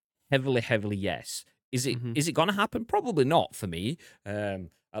them? Heavily, yes. Is it going to happen? Probably not for me, at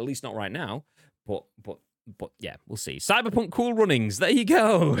least not right now. But yeah, we'll see. Cyberpunk Cool Runnings, there you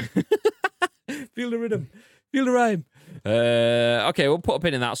go. Feel the rhythm. Feel the rhyme. Okay, we'll put a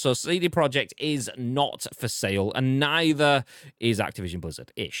pin in that. So CD Projekt is not for sale, and neither is Activision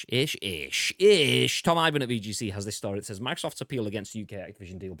Blizzard. Ish. Tom Ivan at VGC has this story. It says Microsoft's appeal against the UK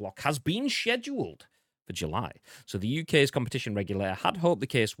Activision deal block has been scheduled for July. So the UK's competition regulator had hoped the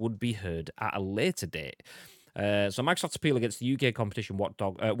case would be heard at a later date. So Microsoft's appeal against the UK Competition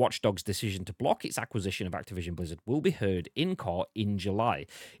Watchdog's decision to block its acquisition of Activision Blizzard will be heard in court in July.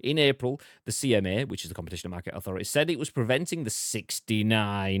 In April, the CMA, which is the Competition and Market Authority, said it was preventing the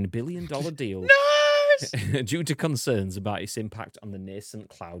 $69 billion deal due to concerns about its impact on the nascent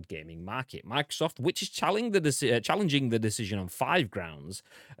cloud gaming market. Microsoft, which is challenging the decision on 5 grounds,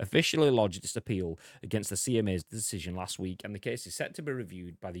 officially lodged its appeal against the CMA's decision last week, and the case is set to be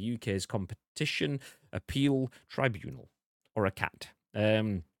reviewed by the UK's Competition Appeal Tribunal, or a CAT.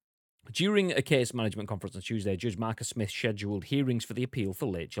 During a case management conference on Tuesday, Judge Marcus Smith scheduled hearings for the appeal for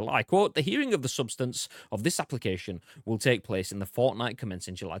late July. Quote, the hearing of the substance of this application will take place in the fortnight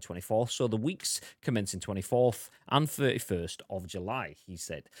commencing July 24th, so the weeks commencing 24th and 31st of July, he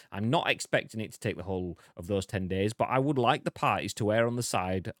said. I'm not expecting it to take the whole of those 10 days, but I would like the parties to err on the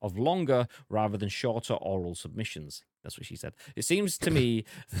side of longer rather than shorter oral submissions. That's what she said. It seems to me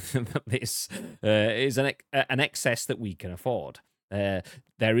that this is an excess that we can afford.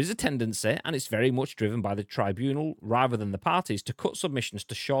 There is a tendency, and it's very much driven by the tribunal rather than the parties, to cut submissions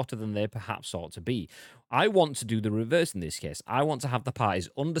to shorter than they perhaps ought to be. I want to do the reverse in this case. I want to have the parties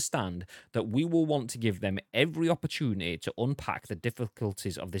understand that we will want to give them every opportunity to unpack the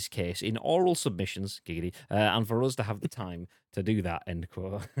difficulties of this case in oral submissions, giggity, and for us to have the time to do that, end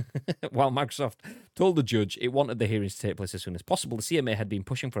quote. While Microsoft told the judge it wanted the hearings to take place as soon as possible, the CMA had been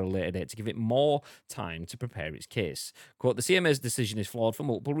pushing for a later date to give it more time to prepare its case. Quote, the CMA's decision is flawed for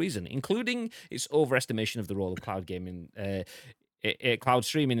multiple reasons, including its overestimation of the role of cloud gaming, cloud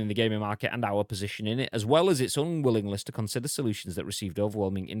streaming in the gaming market and our position in it, as well as its unwillingness to consider solutions that received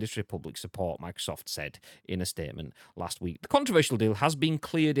overwhelming industry public support, Microsoft said in a statement last week. The controversial deal has been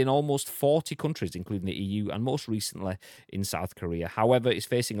cleared in almost 40 countries, including the EU, and most recently in South Korea. However, it's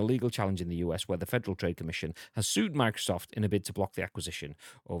facing a legal challenge in the US, where the Federal Trade Commission has sued Microsoft in a bid to block the acquisition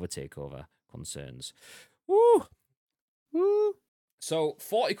over takeover concerns. Woo! Woo! So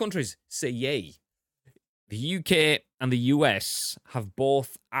 40 countries say yay. The UK and the US have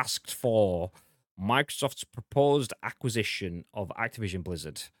both asked for Microsoft's proposed acquisition of Activision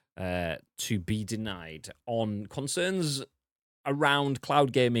Blizzard to be denied on concerns around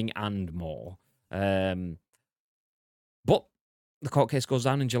cloud gaming and more. But the court case goes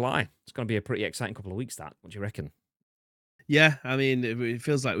down in July. It's going to be a pretty exciting couple of weeks, that. What do you reckon? Yeah, I mean, it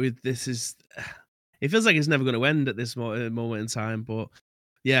feels like it feels like it's never going to end at this moment in time, but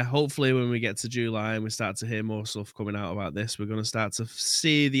yeah, hopefully when we get to July and we start to hear more stuff coming out about this, we're going to start to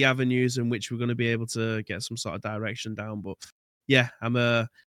see the avenues in which we're going to be able to get some sort of direction down. But yeah, I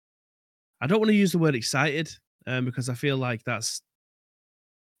don't want to use the word excited because I feel like that's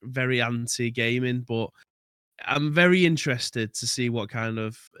very anti-gaming, but I'm very interested to see what kind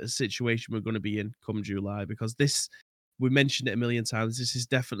of situation we're going to be in come July, because we mentioned it a million times, this is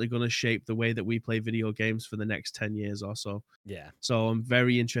definitely going to shape the way that we play video games for the next 10 years or so. Yeah. So I'm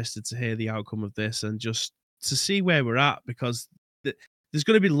very interested to hear the outcome of this and just to see where we're at, because there's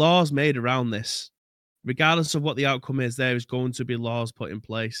going to be laws made around this. Regardless of what the outcome is, there is going to be laws put in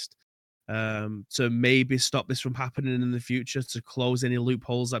place to maybe stop this from happening in the future, to close any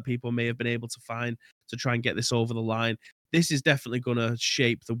loopholes that people may have been able to find to try and get this over the line. This is definitely going to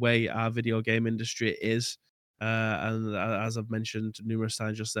shape the way our video game industry is. And as I've mentioned numerous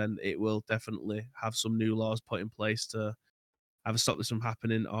times just then, it will definitely have some new laws put in place to either stop this from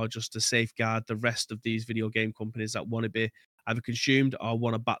happening or just to safeguard the rest of these video game companies that want to be either consumed or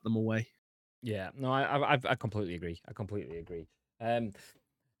want to bat them away. Yeah, no, I completely agree. I completely agree.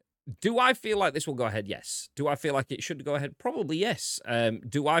 Do I feel like this will go ahead? Yes. Do I feel like it should go ahead? Probably yes.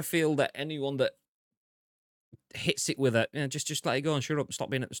 Do I feel that anyone that hits it with just let it go and shut up, stop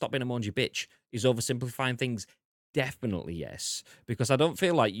being a mangy bitch is oversimplifying things? Definitely yes, because I don't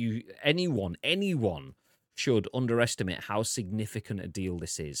feel like anyone should underestimate how significant a deal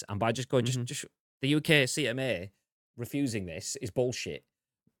this is. And by just going, just the UK CMA refusing this is bullshit.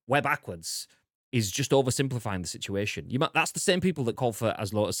 We're backwards is just oversimplifying the situation. That's the same people that called for,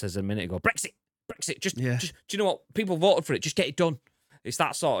 as Lotus says a minute ago, Brexit. Just do you know what? People voted for it. Just get it done. It's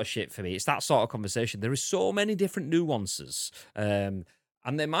that sort of shit for me. It's that sort of conversation. There is so many different nuances. And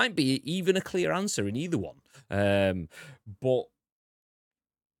there might be even a clear answer in either one. But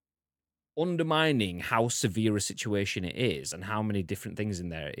undermining how severe a situation it is and how many different things in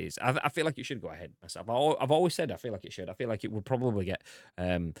there it is, I feel like it should go ahead myself. I've always said I feel like it should. I feel like it would probably get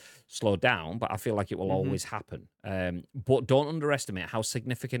slowed down, but I feel like it will always happen. But don't underestimate how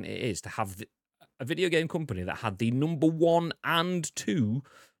significant it is to have a video game company that had the number 1 and 2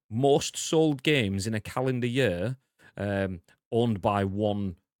 most sold games in a calendar year owned by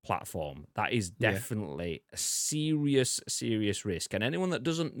one platform. That is definitely a serious risk. And anyone that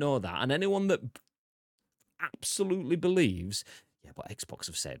doesn't know that, and anyone that absolutely believes, yeah, but Xbox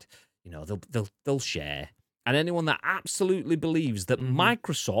have said, they'll share. And anyone that absolutely believes that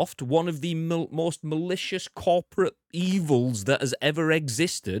Microsoft, one of the most malicious corporate evils that has ever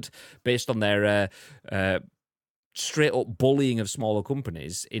existed, based on their straight up bullying of smaller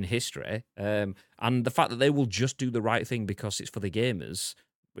companies in history, and the fact that they will just do the right thing because it's for the gamers.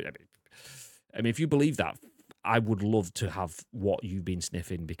 I mean, if you believe that, I would love to have what you've been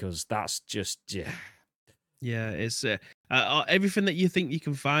sniffing, because that's just, yeah. Yeah, it's everything that you think you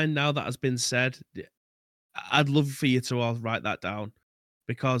can find now that has been said. I'd love for you to all write that down,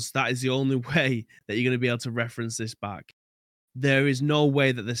 because that is the only way that you're going to be able to reference this back. There is no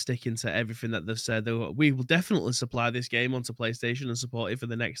way that they're sticking to everything that they've said. We will definitely supply this game onto PlayStation and support it for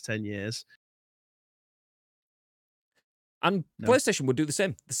the next 10 years. And No. PlayStation would do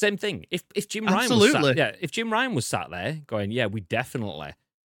the same thing. If Jim Ryan Absolutely. if Jim Ryan was sat there going, yeah, we definitely.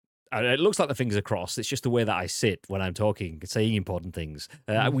 And it looks like the fingers are crossed. It's just the way that I sit when I'm talking, saying important things.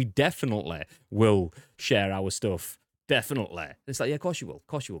 We definitely will share our stuff. Definitely. It's like, yeah, of course you will. Of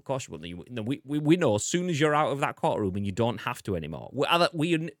course you will. Of course you will. We know as soon as you're out of that courtroom and you don't have to anymore.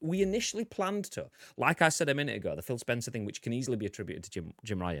 We initially planned to. Like I said a minute ago, the Phil Spencer thing, which can easily be attributed to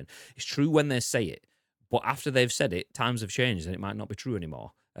Jim Ryan, it's true when they say it. But after they've said it, times have changed and it might not be true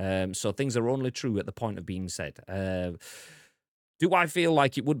anymore. So things are only true at the point of being said. Do I feel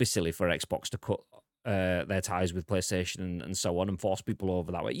like it would be silly for Xbox to cut their ties with PlayStation and so on and force people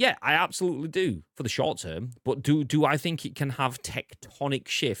over that way? Yeah, I absolutely do for the short term. But do I think it can have tectonic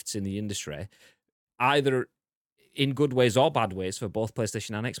shifts in the industry, either in good ways or bad ways, for both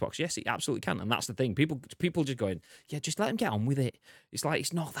PlayStation and Xbox? Yes, it absolutely can. And that's the thing. People just going, yeah, just let them get on with it. It's like,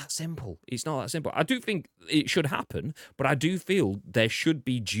 it's not that simple. It's not that simple. I do think it should happen, but I do feel there should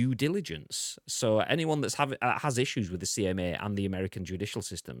be due diligence. So anyone that's has issues with the CMA and the American judicial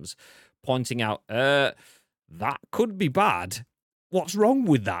systems, pointing out, that could be bad. What's wrong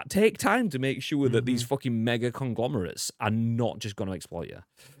with that? Take time to make sure that these fucking mega conglomerates are not just going to exploit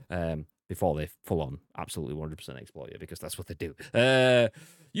you. Before they full on absolutely 100% exploit you, because that's what they do.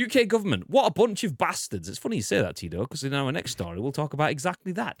 UK government, what a bunch of bastards. It's funny you say that, Tito, because in our next story, we'll talk about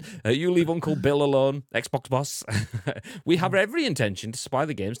exactly that. You leave Uncle Bill alone, Xbox boss. We have every intention to supply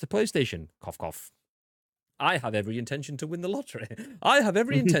the games to PlayStation. Cough, cough. I have every intention to win the lottery. I have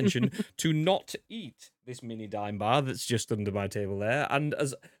every intention to not eat this mini dime bar that's just under my table there. And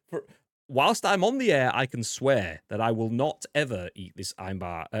whilst I'm on the air, I can swear that I will not ever eat this dime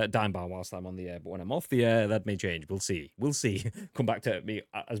bar whilst I'm on the air. But when I'm off the air, that may change. We'll see. Come back to me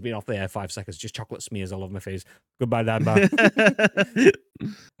as being off the air 5 seconds. Just chocolate smears all over my face. Goodbye, dime bar.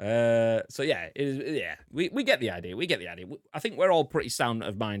 So yeah, we get the idea. I think we're all pretty sound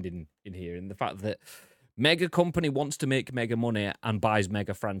of mind in here, in the fact that mega company wants to make mega money and buys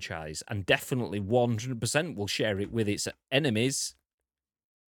mega franchise, and definitely 100% will share it with its enemies,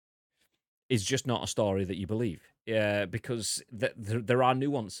 is just not a story that you believe. Yeah, because there are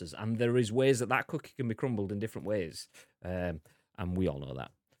nuances, and there is ways that cookie can be crumbled in different ways. And we all know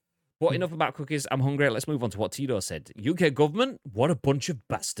that. But enough about cookies. I'm hungry. Let's move on to what Tito said. UK government, what a bunch of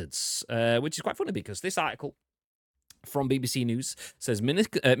bastards. Which is quite funny, because this article from BBC News says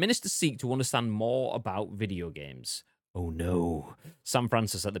ministers seek to understand more about video games. Oh no. Sam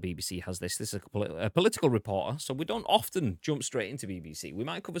Francis at the BBC has this. This is a political reporter, so we don't often jump straight into BBC. We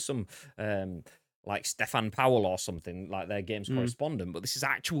might cover some like Stefan Powell or something, like their games correspondent, but this is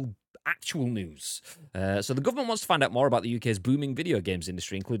actual news. So the government wants to find out more about the UK's booming video games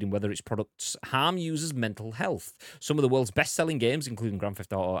industry, including whether its products harm users' mental health. Some of the world's best-selling games, including Grand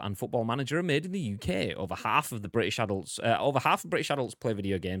Theft Auto and Football Manager, are made in the UK. Over half of British adults play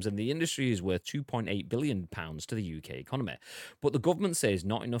video games, and the industry is worth £2.8 billion to the UK economy. But the government says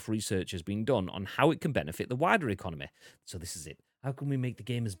not enough research has been done on how it can benefit the wider economy. So this is it. How can we make the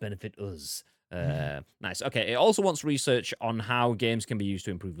gamers benefit us? Nice. Okay. It also wants research on how games can be used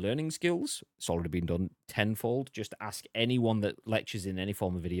to improve learning skills. It's already been done tenfold. Just ask anyone that lectures in any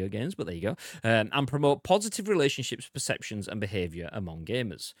form of video games, but there you go. And promote positive relationships, perceptions, and behavior among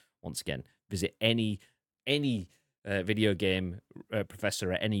gamers. Once again, visit any video game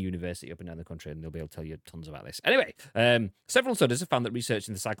professor at any university up and down the country, and they'll be able to tell you tons about this. Anyway, several studies have found that research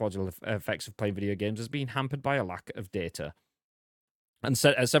into the psychological effects of playing video games has been hampered by a lack of data. And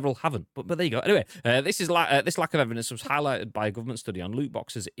several haven't, but there you go. Anyway, this lack of evidence was highlighted by a government study on loot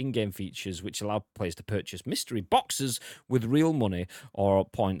boxes' in-game features, which allow players to purchase mystery boxes with real money or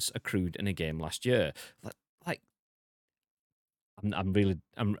points accrued in a game last year. Like, I'm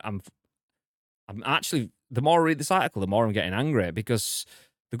actually, the more I read this article, the more I'm getting angry, because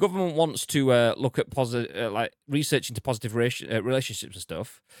The government wants to look at like research into positive relationships and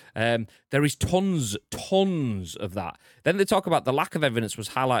stuff. There is tons of that. Then they talk about the lack of evidence was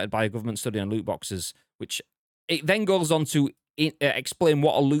highlighted by a government study on loot boxes, which it then goes on to explain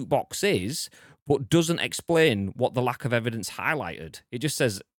what a loot box is, but doesn't explain what the lack of evidence highlighted. It just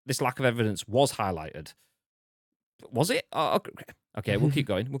says this lack of evidence was highlighted. Was it? Oh, okay, we'll keep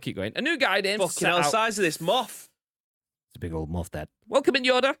going. We'll keep going. A new guide aims to Fucking set hell, out... size of this moth. It's a big old muff, that. Welcome in,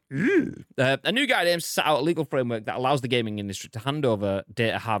 Yoda. A new guide aims to set out a legal framework that allows the gaming industry to hand over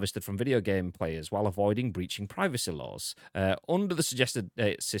data harvested from video game players while avoiding breaching privacy laws. Under the suggested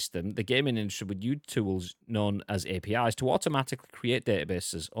system, the gaming industry would use tools known as APIs to automatically create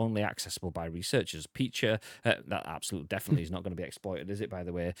databases only accessible by researchers. Feature that absolutely definitely is not going to be exploited, is it, by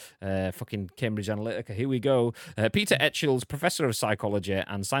the way? Fucking Cambridge Analytica, here we go. Peter Etchells, professor of psychology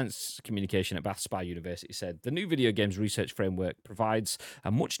and science communication at Bath Spa University, said the new video games research framework provides a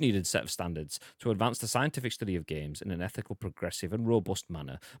much-needed set of standards to advance the scientific study of games in an ethical, progressive, and robust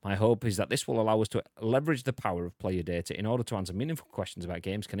manner. My hope is that this will allow us to leverage the power of player data in order to answer meaningful questions about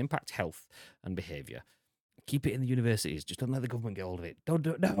games can impact health and behaviour. Keep it in the universities. Just don't let the government get hold of it. Don't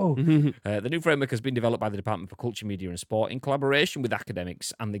do it. No. The new framework has been developed by the Department for Culture, Media and Sport in collaboration with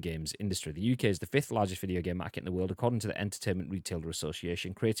academics and the games industry. The UK is the 5th largest video game market in the world, according to the Entertainment Retailer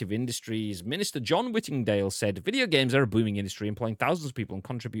Association. Creative Industries Minister John Whittingdale said, video games are a booming industry, employing thousands of people and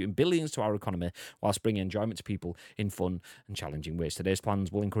contributing billions to our economy, whilst bringing enjoyment to people in fun and challenging ways. Today's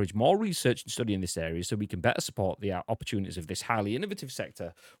plans will encourage more research and study in this area so we can better support the opportunities of this highly innovative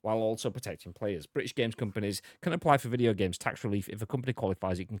sector while also protecting players. British games companies can apply for video games tax relief. If a company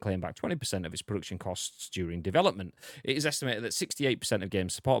qualifies, it can claim back 20% of its production costs during development. It is estimated that 68% of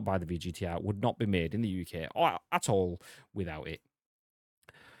games supported by the VGTR would not be made in the UK or at all without it.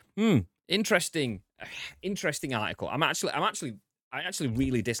 Interesting article. I actually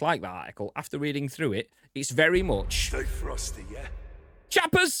really dislike that article. After reading through it, it's very much Stay frosty, yeah?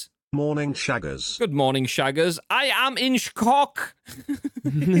 Chappers. Morning, Shaggers. Good morning, Shaggers. I am Inchcock.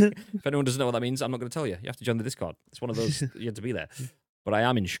 If anyone doesn't know what that means, I'm not going to tell you. You have to join the Discord. It's one of those, you have to be there. But I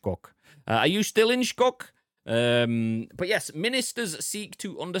am Inchcock. Are you still Inchcock? But yes, ministers seek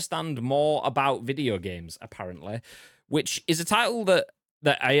to understand more about video games, apparently, which is a title that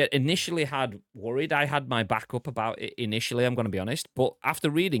I initially had worried. I had my back up about it initially, I'm going to be honest. But after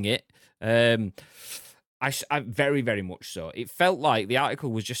reading it, I very, very much so. It felt like the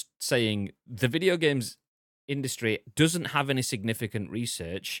article was just saying the video games industry doesn't have any significant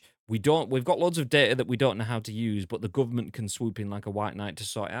research. We've got loads of data that we don't know how to use, but the government can swoop in like a white knight to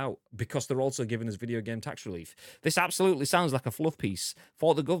sort it out because they're also giving us video game tax relief. This absolutely sounds like a fluff piece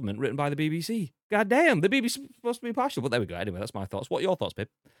for the government written by the BBC. God damn, the BBC is supposed to be partial, but there we go. Anyway, that's my thoughts. What are your thoughts,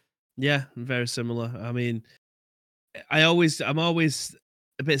 Pip? Yeah, very similar. I mean, I'm always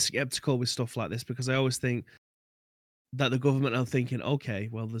a bit skeptical with stuff like this because I always think that the government are thinking, okay,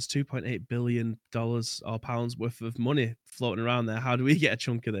 well, there's $2.8 billion or pounds worth of money floating around there. How do we get a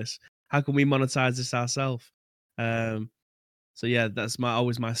chunk of this? How can we monetize this ourselves? So yeah, that's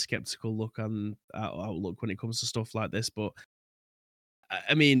always my skeptical look and outlook when it comes to stuff like this. But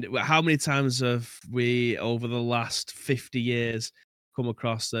I mean, how many times have we over the last 50 years come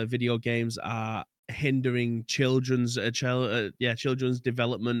across video games are hindering children's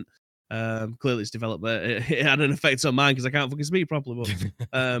development? Clearly, it's development. It had an effect on mine because I can't fucking speak properly.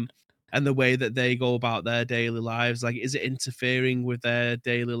 But and the way that they go about their daily lives, like, is it interfering with their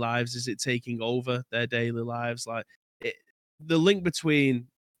daily lives? Is it taking over their daily lives? Like, the link between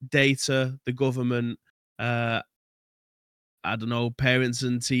data, the government, I don't know, parents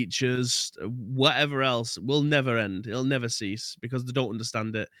and teachers, whatever else, will never end. It'll never cease because they don't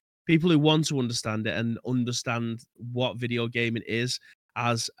understand it. People who want to understand it and understand what video gaming is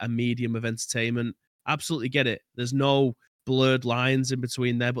as a medium of entertainment absolutely get it. There's no blurred lines in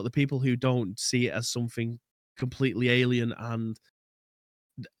between there, but the people who don't see it as something completely alien and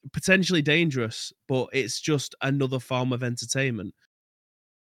potentially dangerous, but it's just another form of entertainment.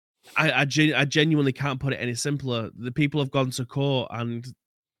 I genuinely can't put it any simpler. The people have gone to court and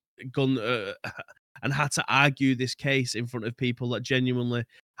and had to argue this case in front of people that genuinely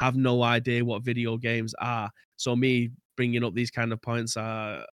have no idea what video games are. So me bringing up these kind of points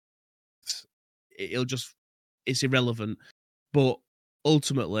it's irrelevant. But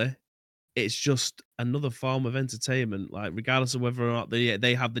ultimately, it's just another form of entertainment. Like, regardless of whether or not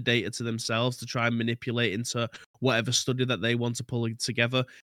they have the data to themselves to try and manipulate into whatever study that they want to pull together.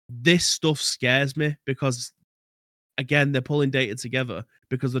 This stuff scares me because, again, they're pulling data together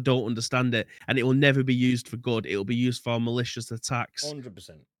because they don't understand it, and it will never be used for good. It will be used for malicious attacks.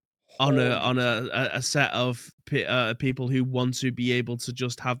 100%. on a set of people who want to be able to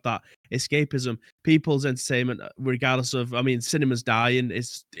just have that escapism. People's entertainment, regardless of, I mean, cinema's dying.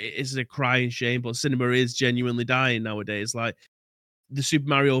 It's a crying shame, but cinema is genuinely dying nowadays. Like the Super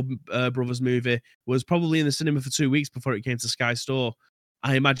Mario Brothers movie was probably in the cinema for 2 weeks before it came to Sky Store.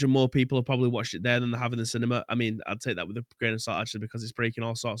 I imagine more people have probably watched it there than they have in the cinema. I mean, I'd take that with a grain of salt actually, because it's breaking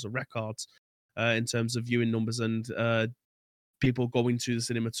all sorts of records in terms of viewing numbers and people going to the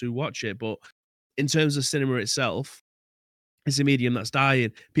cinema to watch it. But in terms of cinema itself, it's a medium that's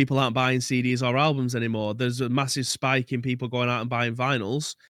dying. People aren't buying CDs or albums anymore. There's a massive spike in people going out and buying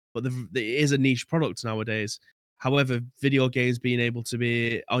vinyls, but it is a niche product nowadays. However, video games being able to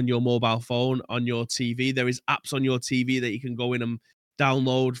be on your mobile phone, on your TV, there is apps on your TV that you can go in and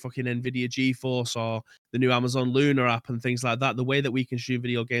download fucking NVIDIA GeForce or the new Amazon Luna app and things like that. The way that we consume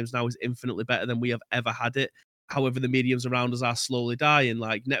video games now is infinitely better than we have ever had it. However, the mediums around us are slowly dying.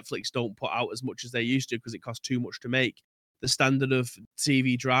 Like Netflix don't put out as much as they used to because it costs too much to make. The standard of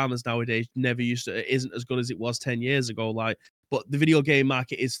TV dramas nowadays isn't as good as it was 10 years ago. Like, but the video game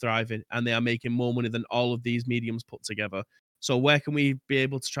market is thriving and they are making more money than all of these mediums put together. So where can we be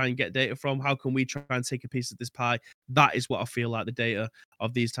able to try and get data from? How can we try and take a piece of this pie? That is what I feel like the data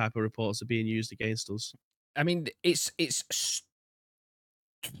of these type of reports are being used against us. I mean, it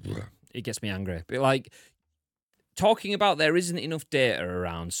gets me angry. But like, talking about there isn't enough data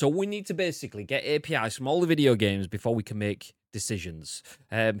around, so we need to basically get APIs from all the video games before we can make decisions.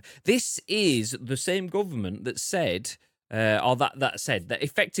 This is the same government that said, that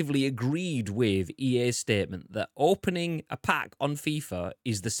effectively agreed with EA's statement that opening a pack on FIFA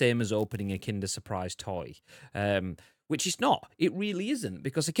is the same as opening a Kinder Surprise toy, which is not. It really isn't,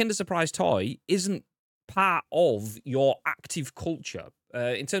 because a Kinder Surprise toy isn't part of your active culture.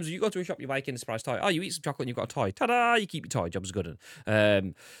 In terms of, you go to a shop, you buy a Kinder Surprise toy. Oh, you eat some chocolate and you've got a toy. Ta-da! You keep your toy. Job's good.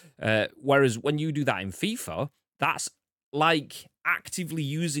 Whereas when you do that in FIFA, that's like actively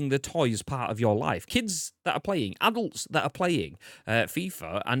using the toy as part of your life. Kids that are playing, adults that are playing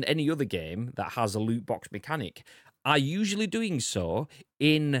FIFA and any other game that has a loot box mechanic are usually doing so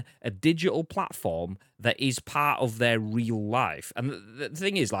in a digital platform that is part of their real life. And the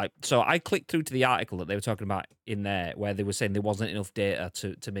thing is, like, so I clicked through to the article that they were talking about in there where they were saying there wasn't enough data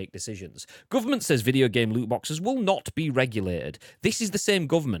to make decisions. Government says video game loot boxes will not be regulated. This is the same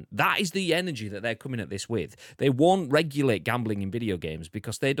government. That is the energy that they're coming at this with. They won't regulate gambling in video games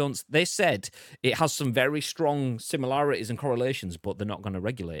because they said it has some very strong similarities and correlations, but they're not going to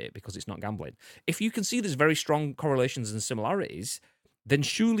regulate it because it's not gambling. If you can see there's very strong correlations and similarities, then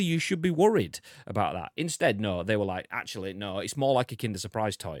surely you should be worried about that. Instead, no, they were like, actually, no, it's more like a Kinder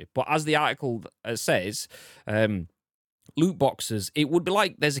Surprise toy. But as the article says, loot boxes, it would be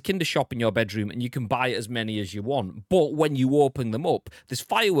like there's a Kinder shop in your bedroom and you can buy as many as you want. But when you open them up, there's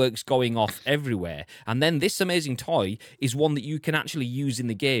fireworks going off everywhere. And then this amazing toy is one that you can actually use in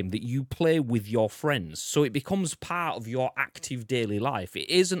the game that you play with your friends. So it becomes part of your active daily life. It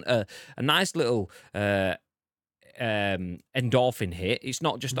isn't a nice little endorphin hit. It's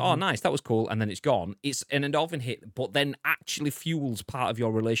not just, oh, nice, that was cool, and then it's gone. It's an endorphin hit, but then actually fuels part of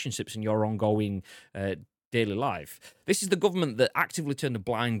your relationships and your ongoing daily life. This is the government that actively turned a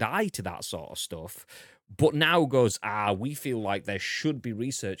blind eye to that sort of stuff, but now goes, we feel like there should be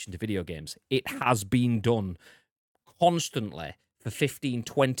research into video games. It has been done constantly for 15,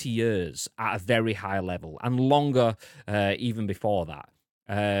 20 years at a very high level, and longer even before that.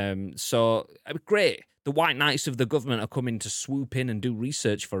 So, great. The White Knights of the government are coming to swoop in and do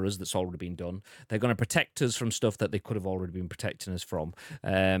research for us that's already been done. They're going to protect us from stuff that they could have already been protecting us from.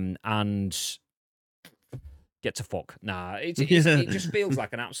 And get to fuck. Nah, it just feels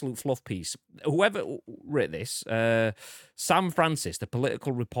like an absolute fluff piece. Whoever wrote this, Sam Francis, the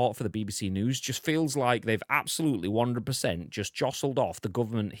political report for the BBC News, just feels like they've absolutely 100% just jostled off the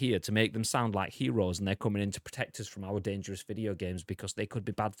government here to make them sound like heroes, and they're coming in to protect us from our dangerous video games because they could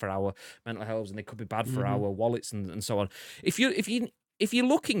be bad for our mental health and they could be bad for our wallets and so on. If you're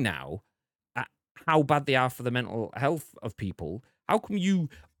looking now at how bad they are for the mental health of people, how come you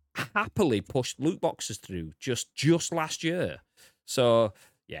happily pushed loot boxes through just last year? So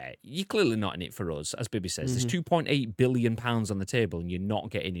yeah, you're clearly not in it for us. As Bibby says, there's £2.8 billion on the table and you're not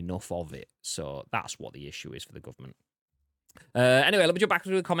getting enough of it. So that's what the issue is for the government. Anyway, let me jump back to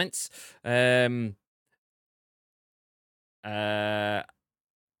the comments. I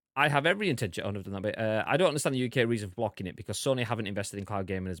have every intention. Oh, I've done that bit. I don't understand the UK reason for blocking it because Sony haven't invested in cloud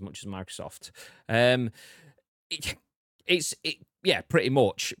gaming as much as Microsoft. Yeah, pretty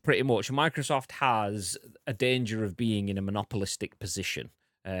much. Microsoft has a danger of being in a monopolistic position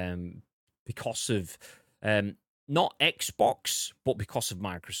because of not Xbox, but because of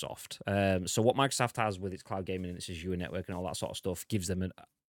Microsoft. So what Microsoft has with its cloud gaming and its Azure network and all that sort of stuff gives them an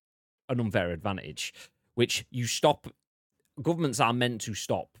unfair advantage, which you stop. Governments are meant to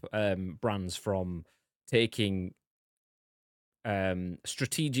stop brands from taking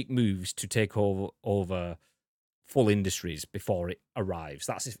strategic moves to take over full industries before it arrives.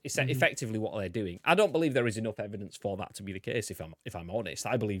 That's effectively what they're doing. I don't believe there is enough evidence for that to be the case. If I'm honest,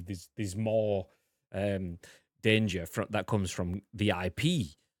 I believe there's more danger that comes from the IP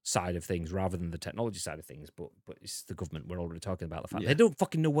side of things rather than the technology side of things. But it's the government. We're already talking about the fact they don't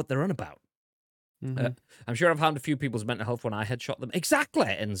fucking know what they're on about. I'm sure I've harmed a few people's mental health when I headshot them. Exactly,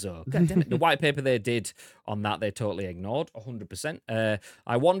 Enzo. God damn it. The white paper they did on that, they totally ignored, 100%. I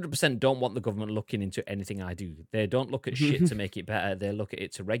 100% don't want the government looking into anything I do. They don't look at shit to make it better. They look at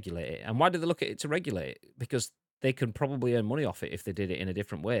it to regulate it. And why do they look at it to regulate it? Because they can probably earn money off it if they did it in a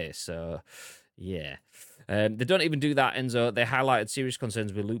different way. So, yeah. They don't even do that, Enzo. They highlighted serious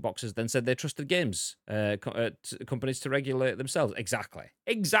concerns with loot boxes, then said they trusted games companies to regulate themselves. Exactly.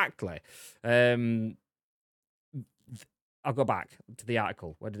 I'll go back to the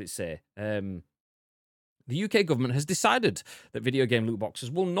article. What did it say? The UK government has decided that video game loot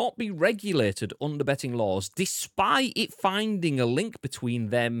boxes will not be regulated under betting laws, despite it finding a link between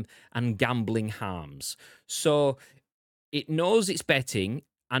them and gambling harms. So it knows it's betting,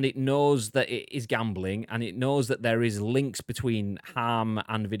 and it knows that it is gambling, and it knows that there is links between harm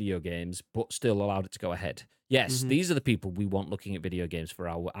and video games, but still allowed it to go ahead. Yes, these are the people we want looking at video games for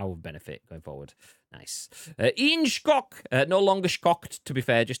our benefit going forward. Nice. Ian Schkock, no longer shocked, to be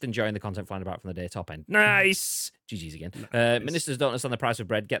fair, just enjoying the content flying about from the day top end. Nice. GG's again. Nice. Ministers don't understand the price of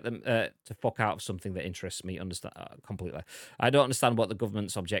bread. Get them to fuck out of something that interests me completely. I don't understand what the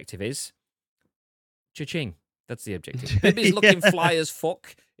government's objective is. Cha-ching. That's the objective. Bibby's looking fly as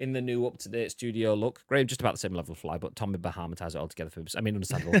fuck in the new up-to-date studio look. Graham, just about the same level of fly, but Tommy Bahama ties it all together for us. I mean,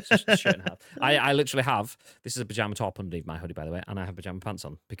 understandable. It's just a shirt and a half. I literally have, this is a pajama top underneath my hoodie, by the way, and I have pajama pants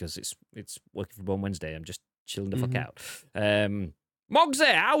on because it's working from home Wednesday. I'm just chilling the fuck out.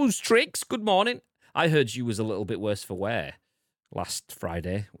 Mogsy, how's tricks? Good morning. I heard you was a little bit worse for wear last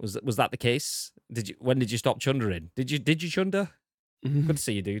Friday. Was that the case? When did you stop chundering? Did you chunder? Good to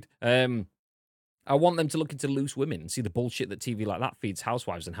see you, dude. I want them to look into loose women and see the bullshit that TV like that feeds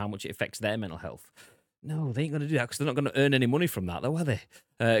housewives and how much it affects their mental health. No, they ain't going to do that because they're not going to earn any money from that, though, are they?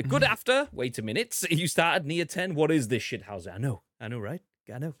 Good after. Wait a minute. You started near 10. What is this shit house? I know, right?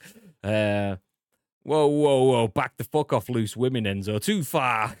 I know. Whoa. Back the fuck off, loose women, Enzo. Too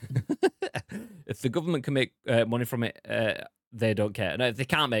far. If the government can make money from it, they don't care. No, if they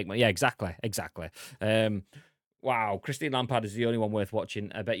can't make money. Yeah, exactly. Wow, Christine Lampard is the only one worth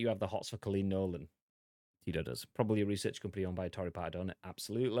watching. I bet you have the hots for Colleen Nolan. Tito does. Probably a research company owned by a Tory party, don't it?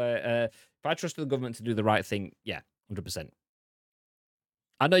 Absolutely. If I trusted the government to do the right thing, yeah, 100%.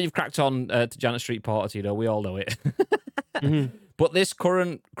 I know you've cracked on to Janet Street Porter, Tito. We all know it. But this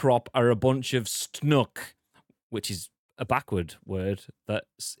current crop are a bunch of snook, which is a backward word that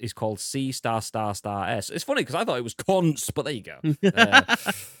is called C******S. It's funny because I thought it was cunts, but there you go.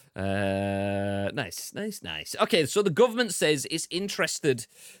 Nice. Okay, so the government says it's interested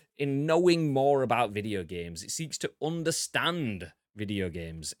in knowing more about video games. It seeks to understand video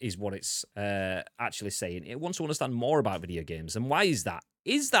games, is what it's actually saying. It wants to understand more about video games. And why is that?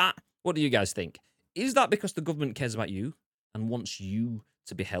 What do you guys think? Is that because the government cares about you and wants you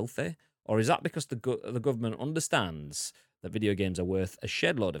to be healthy? Or is that because the government understands that video games are worth a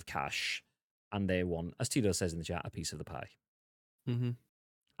shed load of cash and they want, as Tito says in the chat, a piece of the pie?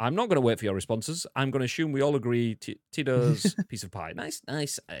 I'm not going to wait for your responses. I'm going to assume we all agree Tito's piece of pie. Nice.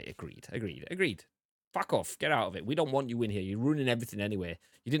 Agreed. Fuck off. Get out of it. We don't want you in here. You're ruining everything anyway.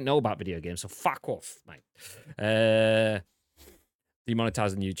 You didn't know about video games, so fuck off, mate.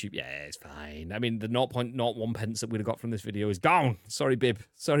 Demonetizing YouTube. Yeah, it's fine. I mean, the 0.01 pence that we'd have got from this video is gone. Sorry, Bib.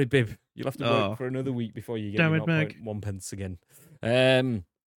 You'll have to work for another week before you get 0.1 pence again.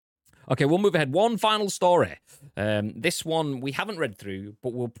 Okay, we'll move ahead. One final story. This one we haven't read through,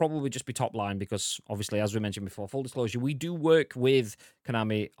 but will probably just be top line because, obviously, as we mentioned before, full disclosure, we do work with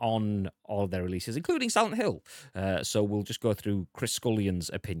Konami on all of their releases, including Silent Hill. So we'll just go through Chris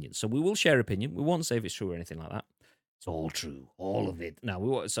Scullion's opinion. So we will share opinion. We won't say if it's true or anything like that. It's all true, all of it. No, we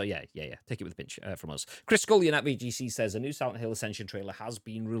won't. So yeah. Take it with a pinch from us. Chris Scullion at VGC says a new Silent Hill Ascension trailer has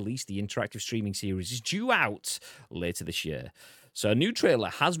been released. The interactive streaming series is due out later this year. So a new trailer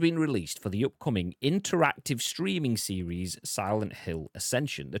has been released for the upcoming interactive streaming series Silent Hill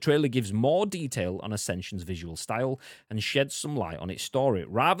Ascension. The trailer gives more detail on Ascension's visual style and sheds some light on its story.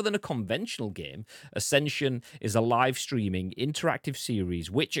 Rather than a conventional game, Ascension is a live streaming interactive series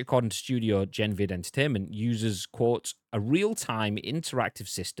which, according to studio Genvid Entertainment, uses, quote, a real-time interactive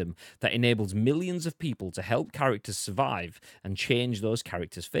system that enables millions of people to help characters survive and change those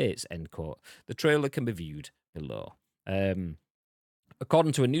characters' fates, end quote. The trailer can be viewed below.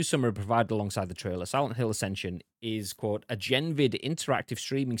 According to a news summary provided alongside the trailer, Silent Hill Ascension is, quote, a Genvid interactive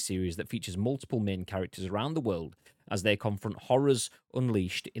streaming series that features multiple main characters around the world as they confront horrors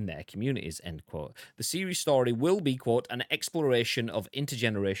unleashed in their communities, end quote. The series story will be, quote, an exploration of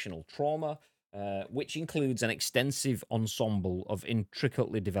intergenerational trauma, which includes an extensive ensemble of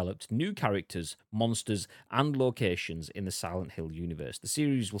intricately developed new characters, monsters, and locations in the Silent Hill universe. The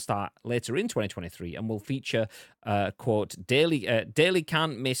series will start later in 2023 and will feature, quote, daily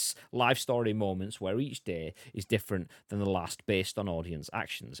can't miss live story moments where each day is different than the last based on audience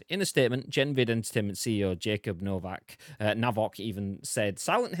actions. In a statement, Genvid Entertainment CEO Jacob Navok even said,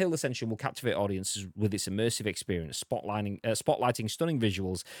 Silent Hill Ascension will captivate audiences with its immersive experience, spotlighting stunning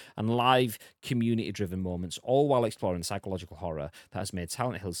visuals and live community-driven moments, all while exploring psychological horror that has made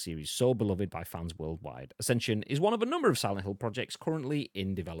Silent Hill series so beloved by fans worldwide. Ascension is one of a number of Silent Hill projects currently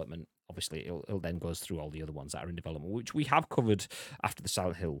in development. Obviously, it'll then goes through all the other ones that are in development, which we have covered after the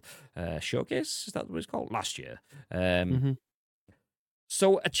Silent Hill showcase. Is that what it's called? Last year.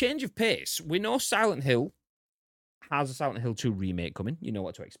 So a change of pace. We know Silent Hill has a Silent Hill 2 remake coming. You know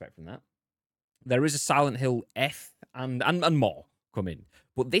what to expect from that. There is a Silent Hill F and more coming.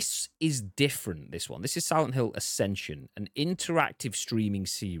 But this is different, this one. This is Silent Hill Ascension, an interactive streaming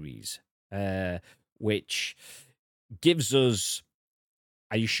series, which gives us,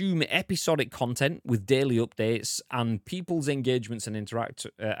 I assume, episodic content with daily updates, and people's engagements and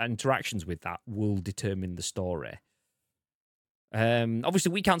interactions with that will determine the story.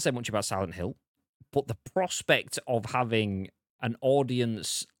 Obviously, we can't say much about Silent Hill, but the prospect of having an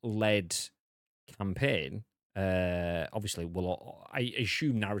audience-led campaign, obviously, I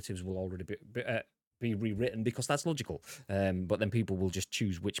assume narratives will already be rewritten because that's logical. But then people will just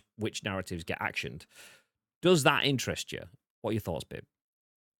choose which narratives get actioned. Does that interest you? What are your thoughts, babe?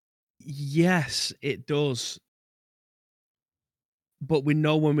 Yes, it does. But we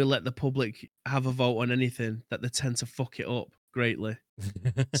know when we let the public have a vote on anything that they tend to fuck it up greatly.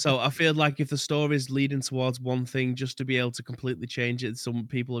 So I feel like if the story's leading towards one thing, just to be able to completely change it, some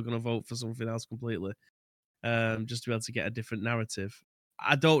people are going to vote for something else completely. Just to be able to get a different narrative.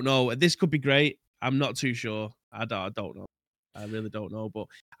 I don't know. This could be great. I'm not too sure. I don't know. I really don't know. But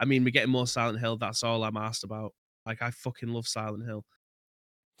I mean, we're getting more Silent Hill. That's all I'm asked about. Like, I fucking love Silent Hill.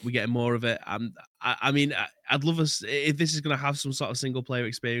 We're getting more of it. I mean, I'd love us if this is going to have some sort of single player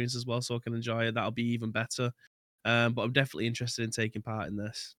experience as well, so I can enjoy it. That'll be even better. But I'm definitely interested in taking part in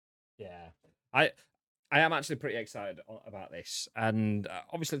this. Yeah, I am actually pretty excited about this, and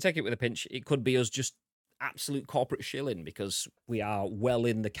obviously take it with a pinch. It could be us just absolute corporate shilling because we are well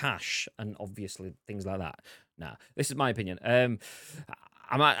in the cash, and obviously things like that. Nah, this is my opinion. I'm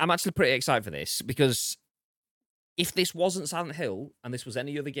actually pretty excited for this because if this wasn't Silent Hill and this was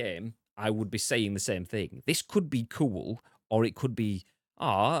any other game, I would be saying the same thing. This could be cool, or it could be,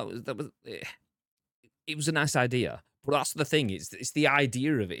 it was a nice idea. But that's the thing, it's the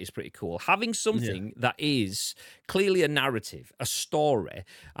idea of it is pretty cool. Having something that is clearly a narrative, a story,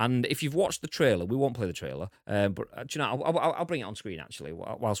 and if you've watched the trailer, we won't play the trailer, but do you know, I'll bring it on screen, actually,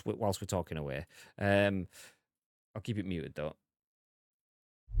 whilst we're talking away. I'll keep it muted, though.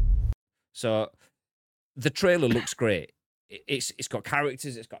 So, the trailer looks great. It's got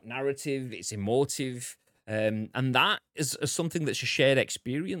characters, it's got narrative, it's emotive, and that is something that's a shared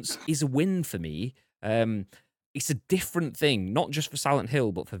experience is a win for me. It's a different thing, not just for Silent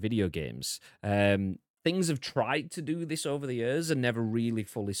Hill, but for video games. Things have tried to do this over the years and never really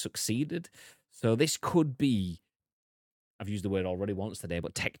fully succeeded. So this could be, I've used the word already once today,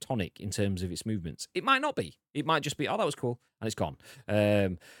 but tectonic in terms of its movements. It might not be. It might just be, oh, that was cool, and it's gone.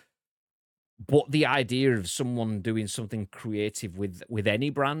 But the idea of someone doing something creative with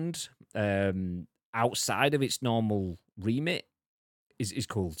any brand outside of its normal remit is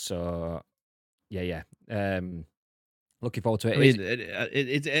cool. So, yeah. Looking forward to it. I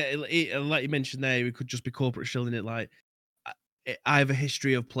mean, like you mentioned there, we could just be corporate shilling it. Like, I have a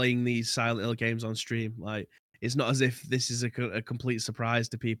history of playing these Silent Hill games on stream. Like, it's not as if this is a complete surprise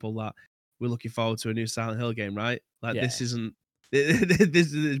to people that we're looking forward to a new Silent Hill game, right? Like, this isn't.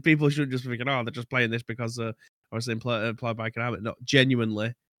 This people shouldn't just be thinking, oh, they're just playing this because obviously employed by Konami. No,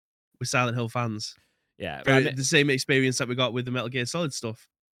 genuinely, we're Silent Hill fans. Yeah, but I mean, The same experience that we got with the Metal Gear Solid stuff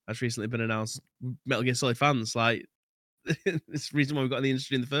that's recently been announced. Metal Gear Solid fans, like, it's the reason why we got in the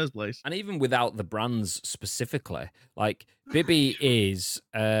industry in the first place. and even without the brands specifically, like Bibby is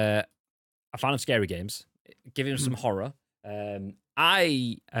a fan of scary games. Give him some horror.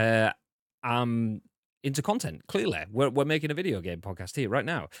 I am into content. Clearly, we're making a video game podcast here right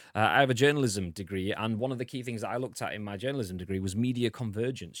now. I have a journalism degree, and one of the key things that I looked at in my journalism degree was media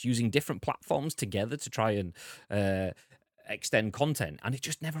convergence, using different platforms together to try and extend content, and it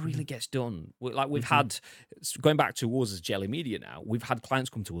just never really gets done. Like we've had, going back to us as Jelly Media now, we've had clients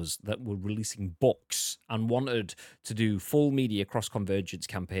come to us that were releasing books and wanted to do full media cross convergence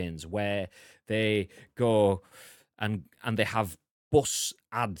campaigns where they go and they have bus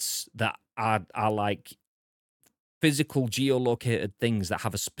ads that are like physical geolocated things that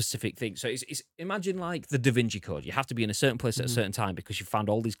have a specific thing. So it's imagine like the Da Vinci Code. You have to be in a certain place at a certain time because you found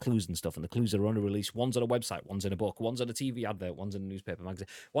all these clues and stuff, and the clues are only released. One's on a website, one's in a book, one's on a TV advert, one's in a newspaper magazine.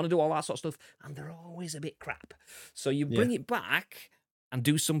 Want to do all that sort of stuff, and they're always a bit crap. So you bring it back and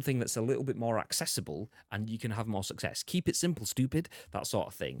do something that's a little bit more accessible, and you can have more success. Keep it simple, stupid, that sort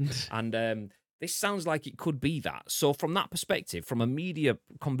of thing. And this sounds like it could be that. So from that perspective, from a media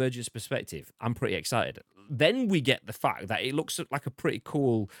convergence perspective, I'm pretty excited. Then we get the fact that it looks like a pretty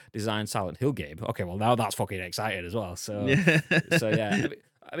cool design Silent Hill game. Okay, well, now that's fucking exciting as well. So yeah.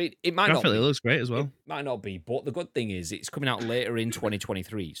 I mean, it might not be. It looks great as well. It might not be, but the good thing is it's coming out later in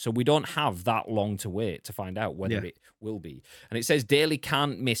 2023. So we don't have that long to wait to find out whether it will be. And it says daily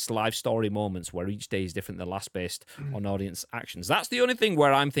can't miss live story moments where each day is different than the last based on audience actions. That's the only thing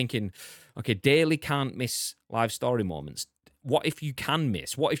where I'm thinking, okay, daily can't miss live story moments. What if you can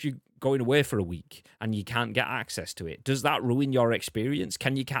miss? What if you're going away for a week and you can't get access to it? Does that ruin your experience?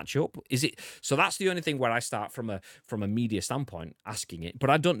 Can you catch up? Is it so? That's the only thing where I start from a media standpoint asking it.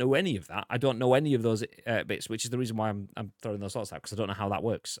 But I don't know any of that. I don't know any of those bits, which is the reason why I'm throwing those thoughts out, because I don't know how that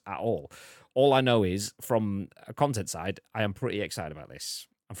works at all. All I know is from a content side, I am pretty excited about this.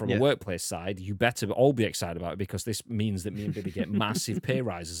 And from a workplace side, you better all be excited about it, because this means that me and Bibby get massive pay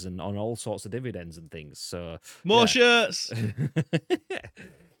rises and on all sorts of dividends and things. So more shirts.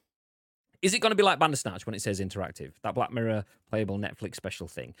 Is it going to be like Bandersnatch when it says interactive? That Black Mirror playable Netflix special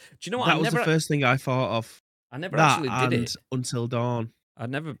thing. Do you know what? That was the first thing I thought of. I never actually did it. Until Dawn. I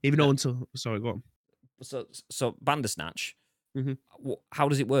never. Even though until. Sorry, go on. So Bandersnatch. How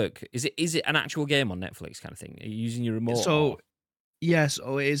does it work? Is it an actual game on Netflix kind of thing? Are you using your remote? So. Yes,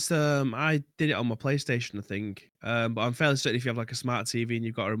 it's I did it on my PlayStation, I think. But I'm fairly certain if you have like a smart TV and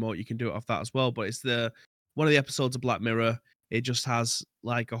you've got a remote, you can do it off that as well. But it's one of the episodes of Black Mirror. It just has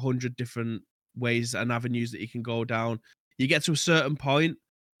like 100 different ways and avenues that you can go down. You get to a certain point,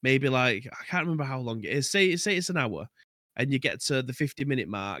 maybe like I can't remember how long it is. Say it's an hour, and you get to the 50-minute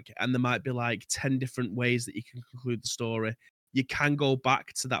mark, and there might be like 10 different ways that you can conclude the story. You can go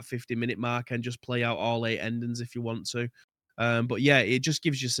back to that 50-minute mark and just play out all 8 endings if you want to. But yeah, it just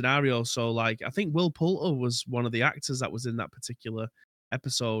gives you scenarios. So like, I think Will Poulter was one of the actors that was in that particular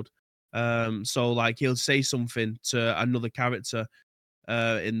episode. So like he'll say something to another character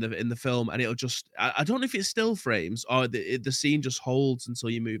in the film, and it'll just I don't know if it's still frames or the scene just holds until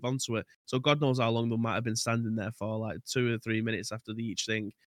you move on to it. So God knows how long they might have been standing there for, like 2 or 3 minutes after each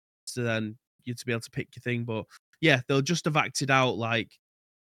thing, so then you to be able to pick your thing. But yeah, they'll just have acted out like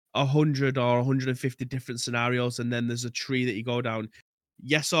 100 or 150 different scenarios, and then there's a tree that you go down.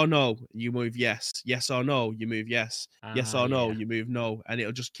 Yes or no, you move yes. Yes or no, you move yes. Yes or no, you move no. And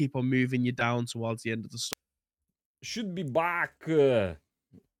it'll just keep on moving you down towards the end of the story. Should be back. Chappers'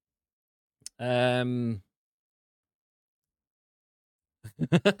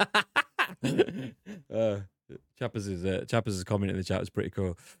 comment in the chat was pretty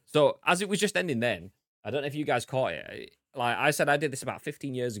cool. So as it was just ending then, I don't know if you guys caught it. Like I said, I did this about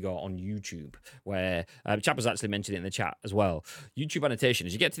 15 years ago on YouTube, where Chappers actually mentioned it in the chat as well. YouTube annotation,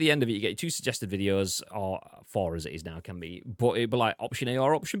 as you get to the end of it, you get 2 suggested videos, or 4 as it is now, can be, but it'd be like option A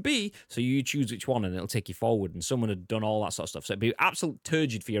or option B. So you choose which one and it'll take you forward. And someone had done all that sort of stuff. So it'd be absolute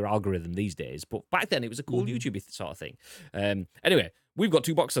turgid for your algorithm these days. But back then it was a cool YouTube sort of thing. Anyway, we've got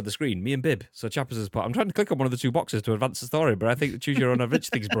 2 boxes on the screen, me and Bib. So Chappers has put, I'm trying to click on one of the 2 boxes to advance the story, but I think the choose your own adventure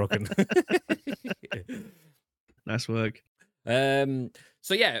thing's broken. Nice work.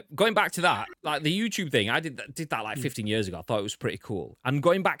 So yeah, going back to that, like the YouTube thing, I did that like 15 years ago. I thought it was pretty cool. And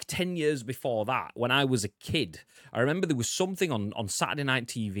going back 10 years before that, when I was a kid, I remember there was something on Saturday night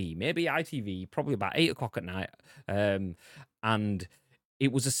TV, maybe ITV, probably about 8 o'clock at night. And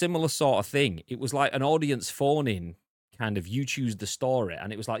it was a similar sort of thing. It was like an audience phone-in kind of you choose the story,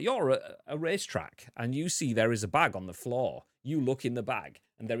 and it was like you're a racetrack, and you see there is a bag on the floor. You look in the bag,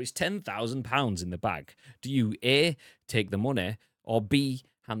 and there is £10,000 in the bag. Do you A, take the money, or B,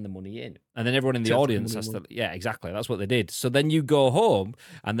 hand the money in? And then everyone in the Take the audience money has in. to, yeah, exactly. That's what they did. So then you go home,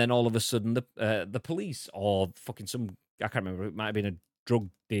 and then all of a sudden the police or fucking some, I can't remember, it might have been a drug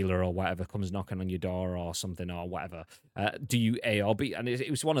dealer or whatever comes knocking on your door or something or whatever. Do you A or B? And it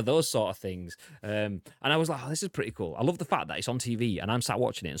was one of those sort of things. And I was like, oh, this is pretty cool. I love the fact that it's on TV and I'm sat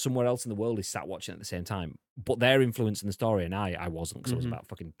watching it and somewhere else in the world is sat watching it at the same time. But they're influencing the story and I wasn't because I was about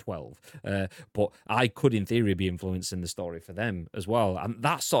fucking 12. But I could, in theory, be influencing the story for them as well. And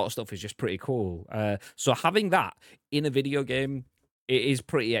that sort of stuff is just pretty cool. So having that in a video game, it is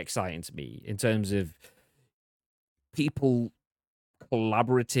pretty exciting to me in terms of people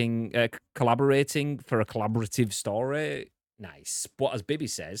collaborating for a collaborative story. Nice. But as Bibby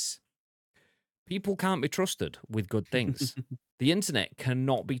says, people can't be trusted with good things. The internet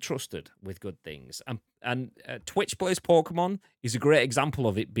cannot be trusted with good things. And Twitch Plays Pokemon is a great example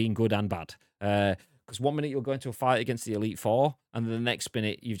of it being good and bad. Because 1 minute you'll go into a fight against the Elite Four, and then the next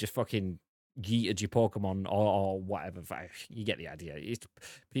minute you've just fucking yeeted your Pokemon or whatever. You get the idea. It's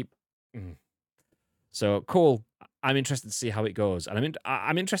people. So cool. I'm interested to see how it goes, and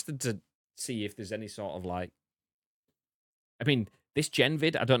I'm interested to see if there's any sort of like. I mean, this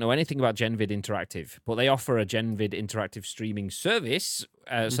GenVid, I don't know anything about GenVid Interactive, but they offer a GenVid Interactive streaming service,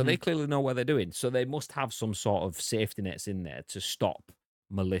 so they clearly know what they're doing. So they must have some sort of safety nets in there to stop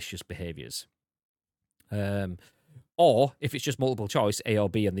malicious behaviors. Or if it's just multiple choice, A or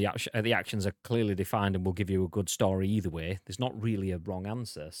B, and the actions are clearly defined and will give you a good story either way, there's not really a wrong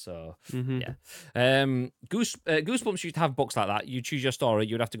answer. So, yeah. Goosebumps used to have books like that. You choose your story,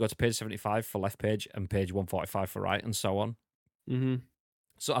 you'd have to go to page 75 for left page and page 145 for right, and so on.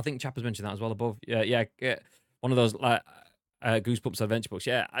 So I think Chapper's mentioned that as well above. Yeah. One of those like Goosebumps adventure books.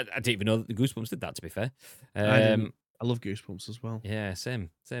 Yeah, I didn't even know that the Goosebumps did that, to be fair. I love Goosebumps as well. Yeah, same.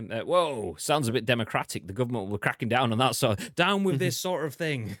 Whoa, sounds a bit democratic. The government were cracking down on that. So down with this sort of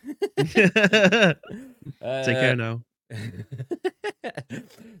thing. Take care now. Do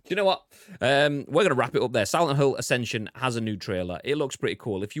you know what? We're going to wrap it up there. Silent Hill Ascension has a new trailer. It looks pretty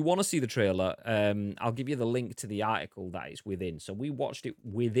cool. If you want to see the trailer, I'll give you the link to the article that it's within. So we watched it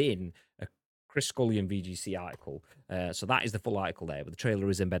within a Chris Scullion VGC article. So that is the full article there, but the trailer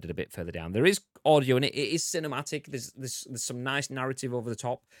is embedded a bit further down. There is audio in it. It is cinematic. There's some nice narrative over the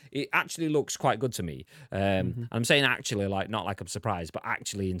top. It actually looks quite good to me. I'm saying actually, like not like I'm surprised, but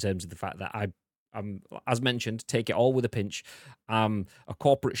actually in terms of the fact that I'm, as mentioned, take it all with a pinch. A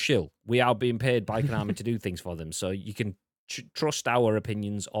corporate shill. We are being paid by Konami to do things for them, so you can trust our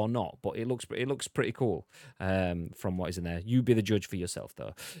opinions or not. But it looks pretty cool from what is in there. You be the judge for yourself,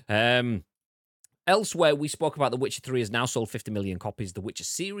 though. Elsewhere, we spoke about The Witcher 3 has now sold 50 million copies. The Witcher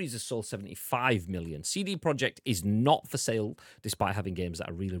series has sold 75 million. CD Projekt is not for sale, despite having games that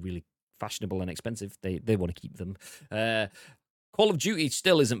are really, really fashionable and expensive. They want to keep them. Call of Duty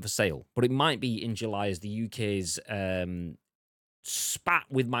still isn't for sale, but it might be in July as the UK's spat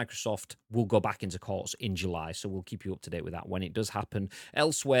with Microsoft will go back into courts in July, so we'll keep you up to date with that when it does happen.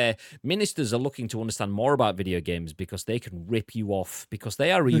 Elsewhere, ministers are looking to understand more about video games because they can rip you off because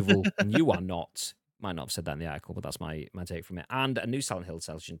they are evil and you are not. Might not have said that in the article, but that's my take from it. And a new Silent Hill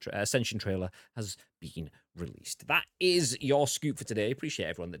Ascension trailer has been released. That is your scoop for today. Appreciate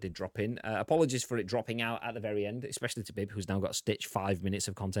everyone that did drop in. Apologies for it dropping out at the very end, especially to Bib, who's now got to stitch 5 minutes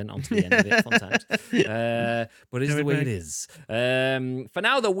of content onto the end of it. Fun times. But it's the way it is. For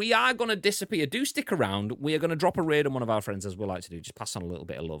now, though, we are going to disappear. Do stick around. We are going to drop a raid on one of our friends, as we like to do. Just pass on a little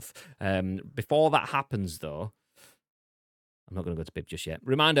bit of love. Before that happens, though, I'm not going to go to Bib just yet.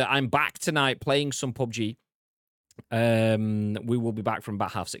 Reminder, I'm back tonight playing some PUBG. We will be back from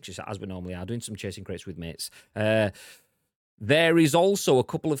about 6:30, as we normally are, doing some chasing crates with mates. There is also a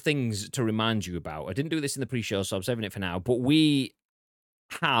couple of things to remind you about. I didn't do this in the pre-show, so I'm saving it for now. But we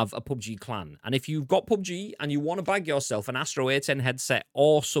have a PUBG clan. And if you've got PUBG and you want to bag yourself an Astro A10 headset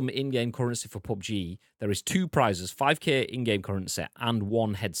or some in-game currency for PUBG, there is 2 prizes, 5k in-game currency and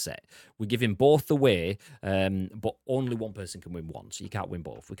 1 headset. We're giving both away, but only one person can win one, so you can't win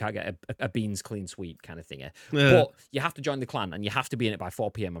both. We can't get a beans clean sweep kind of thing. But you have to join the clan and you have to be in it by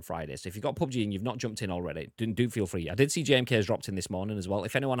 4 p.m. on Friday. So if you've got PUBG and you've not jumped in already, do feel free. I did see JMK has dropped in this morning as well.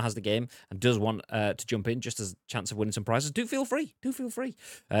 If anyone has the game and does want to jump in just as a chance of winning some prizes, do feel free.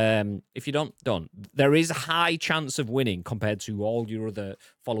 If you don't. There is a high chance of winning compared to all your other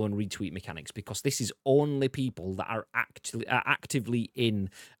follow and retweet mechanics because this is only people that are actually actively in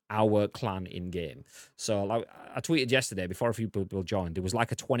our clan in game. So like I tweeted yesterday before a few people joined, there was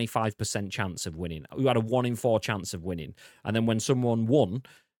like a 25% chance of winning. We had a 1 in 4 chance of winning, and then when someone won,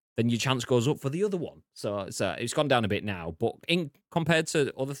 then your chance goes up for the other one. So it's gone down a bit now, but in compared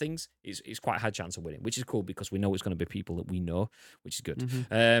to other things, it's quite a high chance of winning, which is cool because we know it's going to be people that we know, which is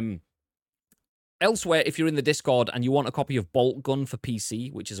good. Elsewhere, if you're in the Discord and you want a copy of Bolt Gun for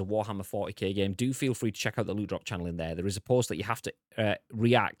PC, which is a Warhammer 40k game, do feel free to check out the Loot Drop channel in there. There is a post that you have to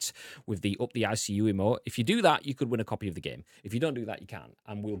react with the Up the ICU emote. If you do that, you could win a copy of the game. If you don't do that, you can't,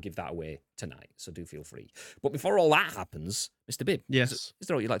 and we'll give that away tonight, so do feel free. But before all that happens, Mr. Bib, Yes. is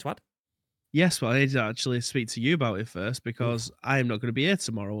there what you'd like to add? Yes, well, I need to actually speak to you about it first because I am not going to be here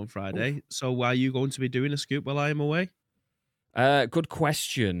tomorrow on Friday. So are you going to be doing a scoop while I am away? Good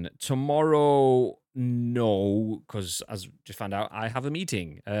question. Tomorrow, no, because as just found out, I have a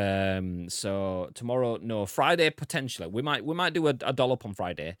meeting. So tomorrow, no. Friday, potentially. We might do a dollop on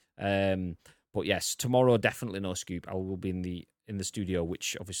Friday. But yes, tomorrow definitely no scoop. I will be in the studio,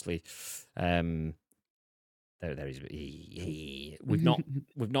 which obviously, there is. We've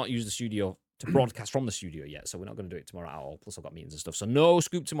not used the studio to broadcast from the studio yet, so we're not going to do it tomorrow at all. Plus, I've got meetings and stuff, so no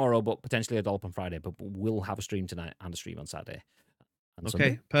scoop tomorrow, but potentially a dollop on Friday. But we'll have a stream tonight and a stream on Saturday. And Okay,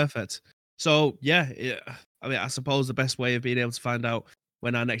 Sunday. perfect. So yeah, I mean, I suppose the best way of being able to find out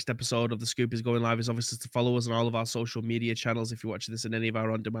when our next episode of the Scoop is going live is obviously to follow us on all of our social media channels. If you're watching this in any of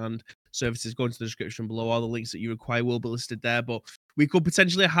our on-demand services, go into the description below. All the links that you require will be listed there. But we could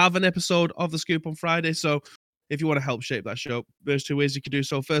potentially have an episode of the Scoop on Friday. So if you want to help shape that show, there's 2 ways you can do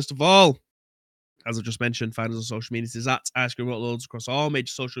so. First of all, as I just mentioned, find us on social media. It's at Ice Cream Uploads across all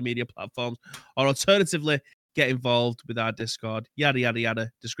major social media platforms. Or alternatively, get involved with our Discord. Yada, yada,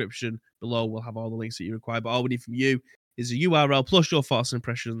 yada. Description below will have all the links that you require. But all we need from you is a URL plus your thoughts and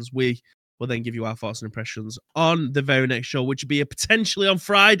impressions. We will then give you our thoughts and impressions on the very next show, which will be potentially on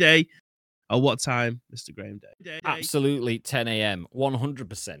Friday. At what time, Mr. Graham Day? Absolutely 10 a.m.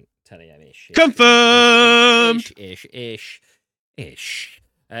 100% 10 a.m.-ish. Confirmed! Ish.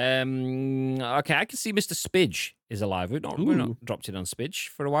 Okay, I can see Mr. Spidge is alive. We've not dropped in on Spidge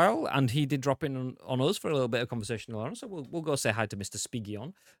for a while, and he did drop in on us for a little bit of conversation alone. So we'll go say hi to Mr. Spiggy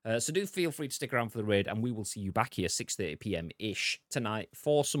on. So do feel free to stick around for the raid, and we will see you back here 6:30 p.m. ish tonight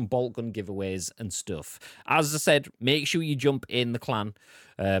for some bolt gun giveaways and stuff. As I said, make sure you jump in the clan.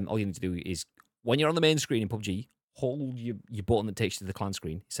 All you need to do is when you're on the main screen in PUBG, hold your button that takes you to the clan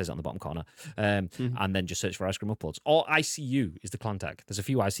screen. It says it on the bottom corner. And then just search for Ice Cream Uploads. Or ICU is the clan tag. There's a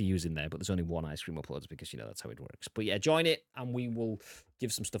few ICUs in there, but there's only one Ice Cream Uploads because, that's how it works. But yeah, join it, and we will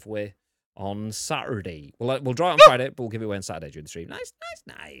give some stuff away on Saturday. We'll draw it on Friday, but we'll give it away on Saturday during the stream.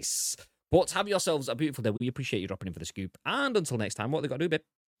 Nice. But have yourselves a beautiful day. We appreciate you dropping in for the scoop. And until next time, what have they got to do, babe?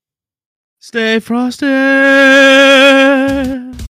 Stay frosty!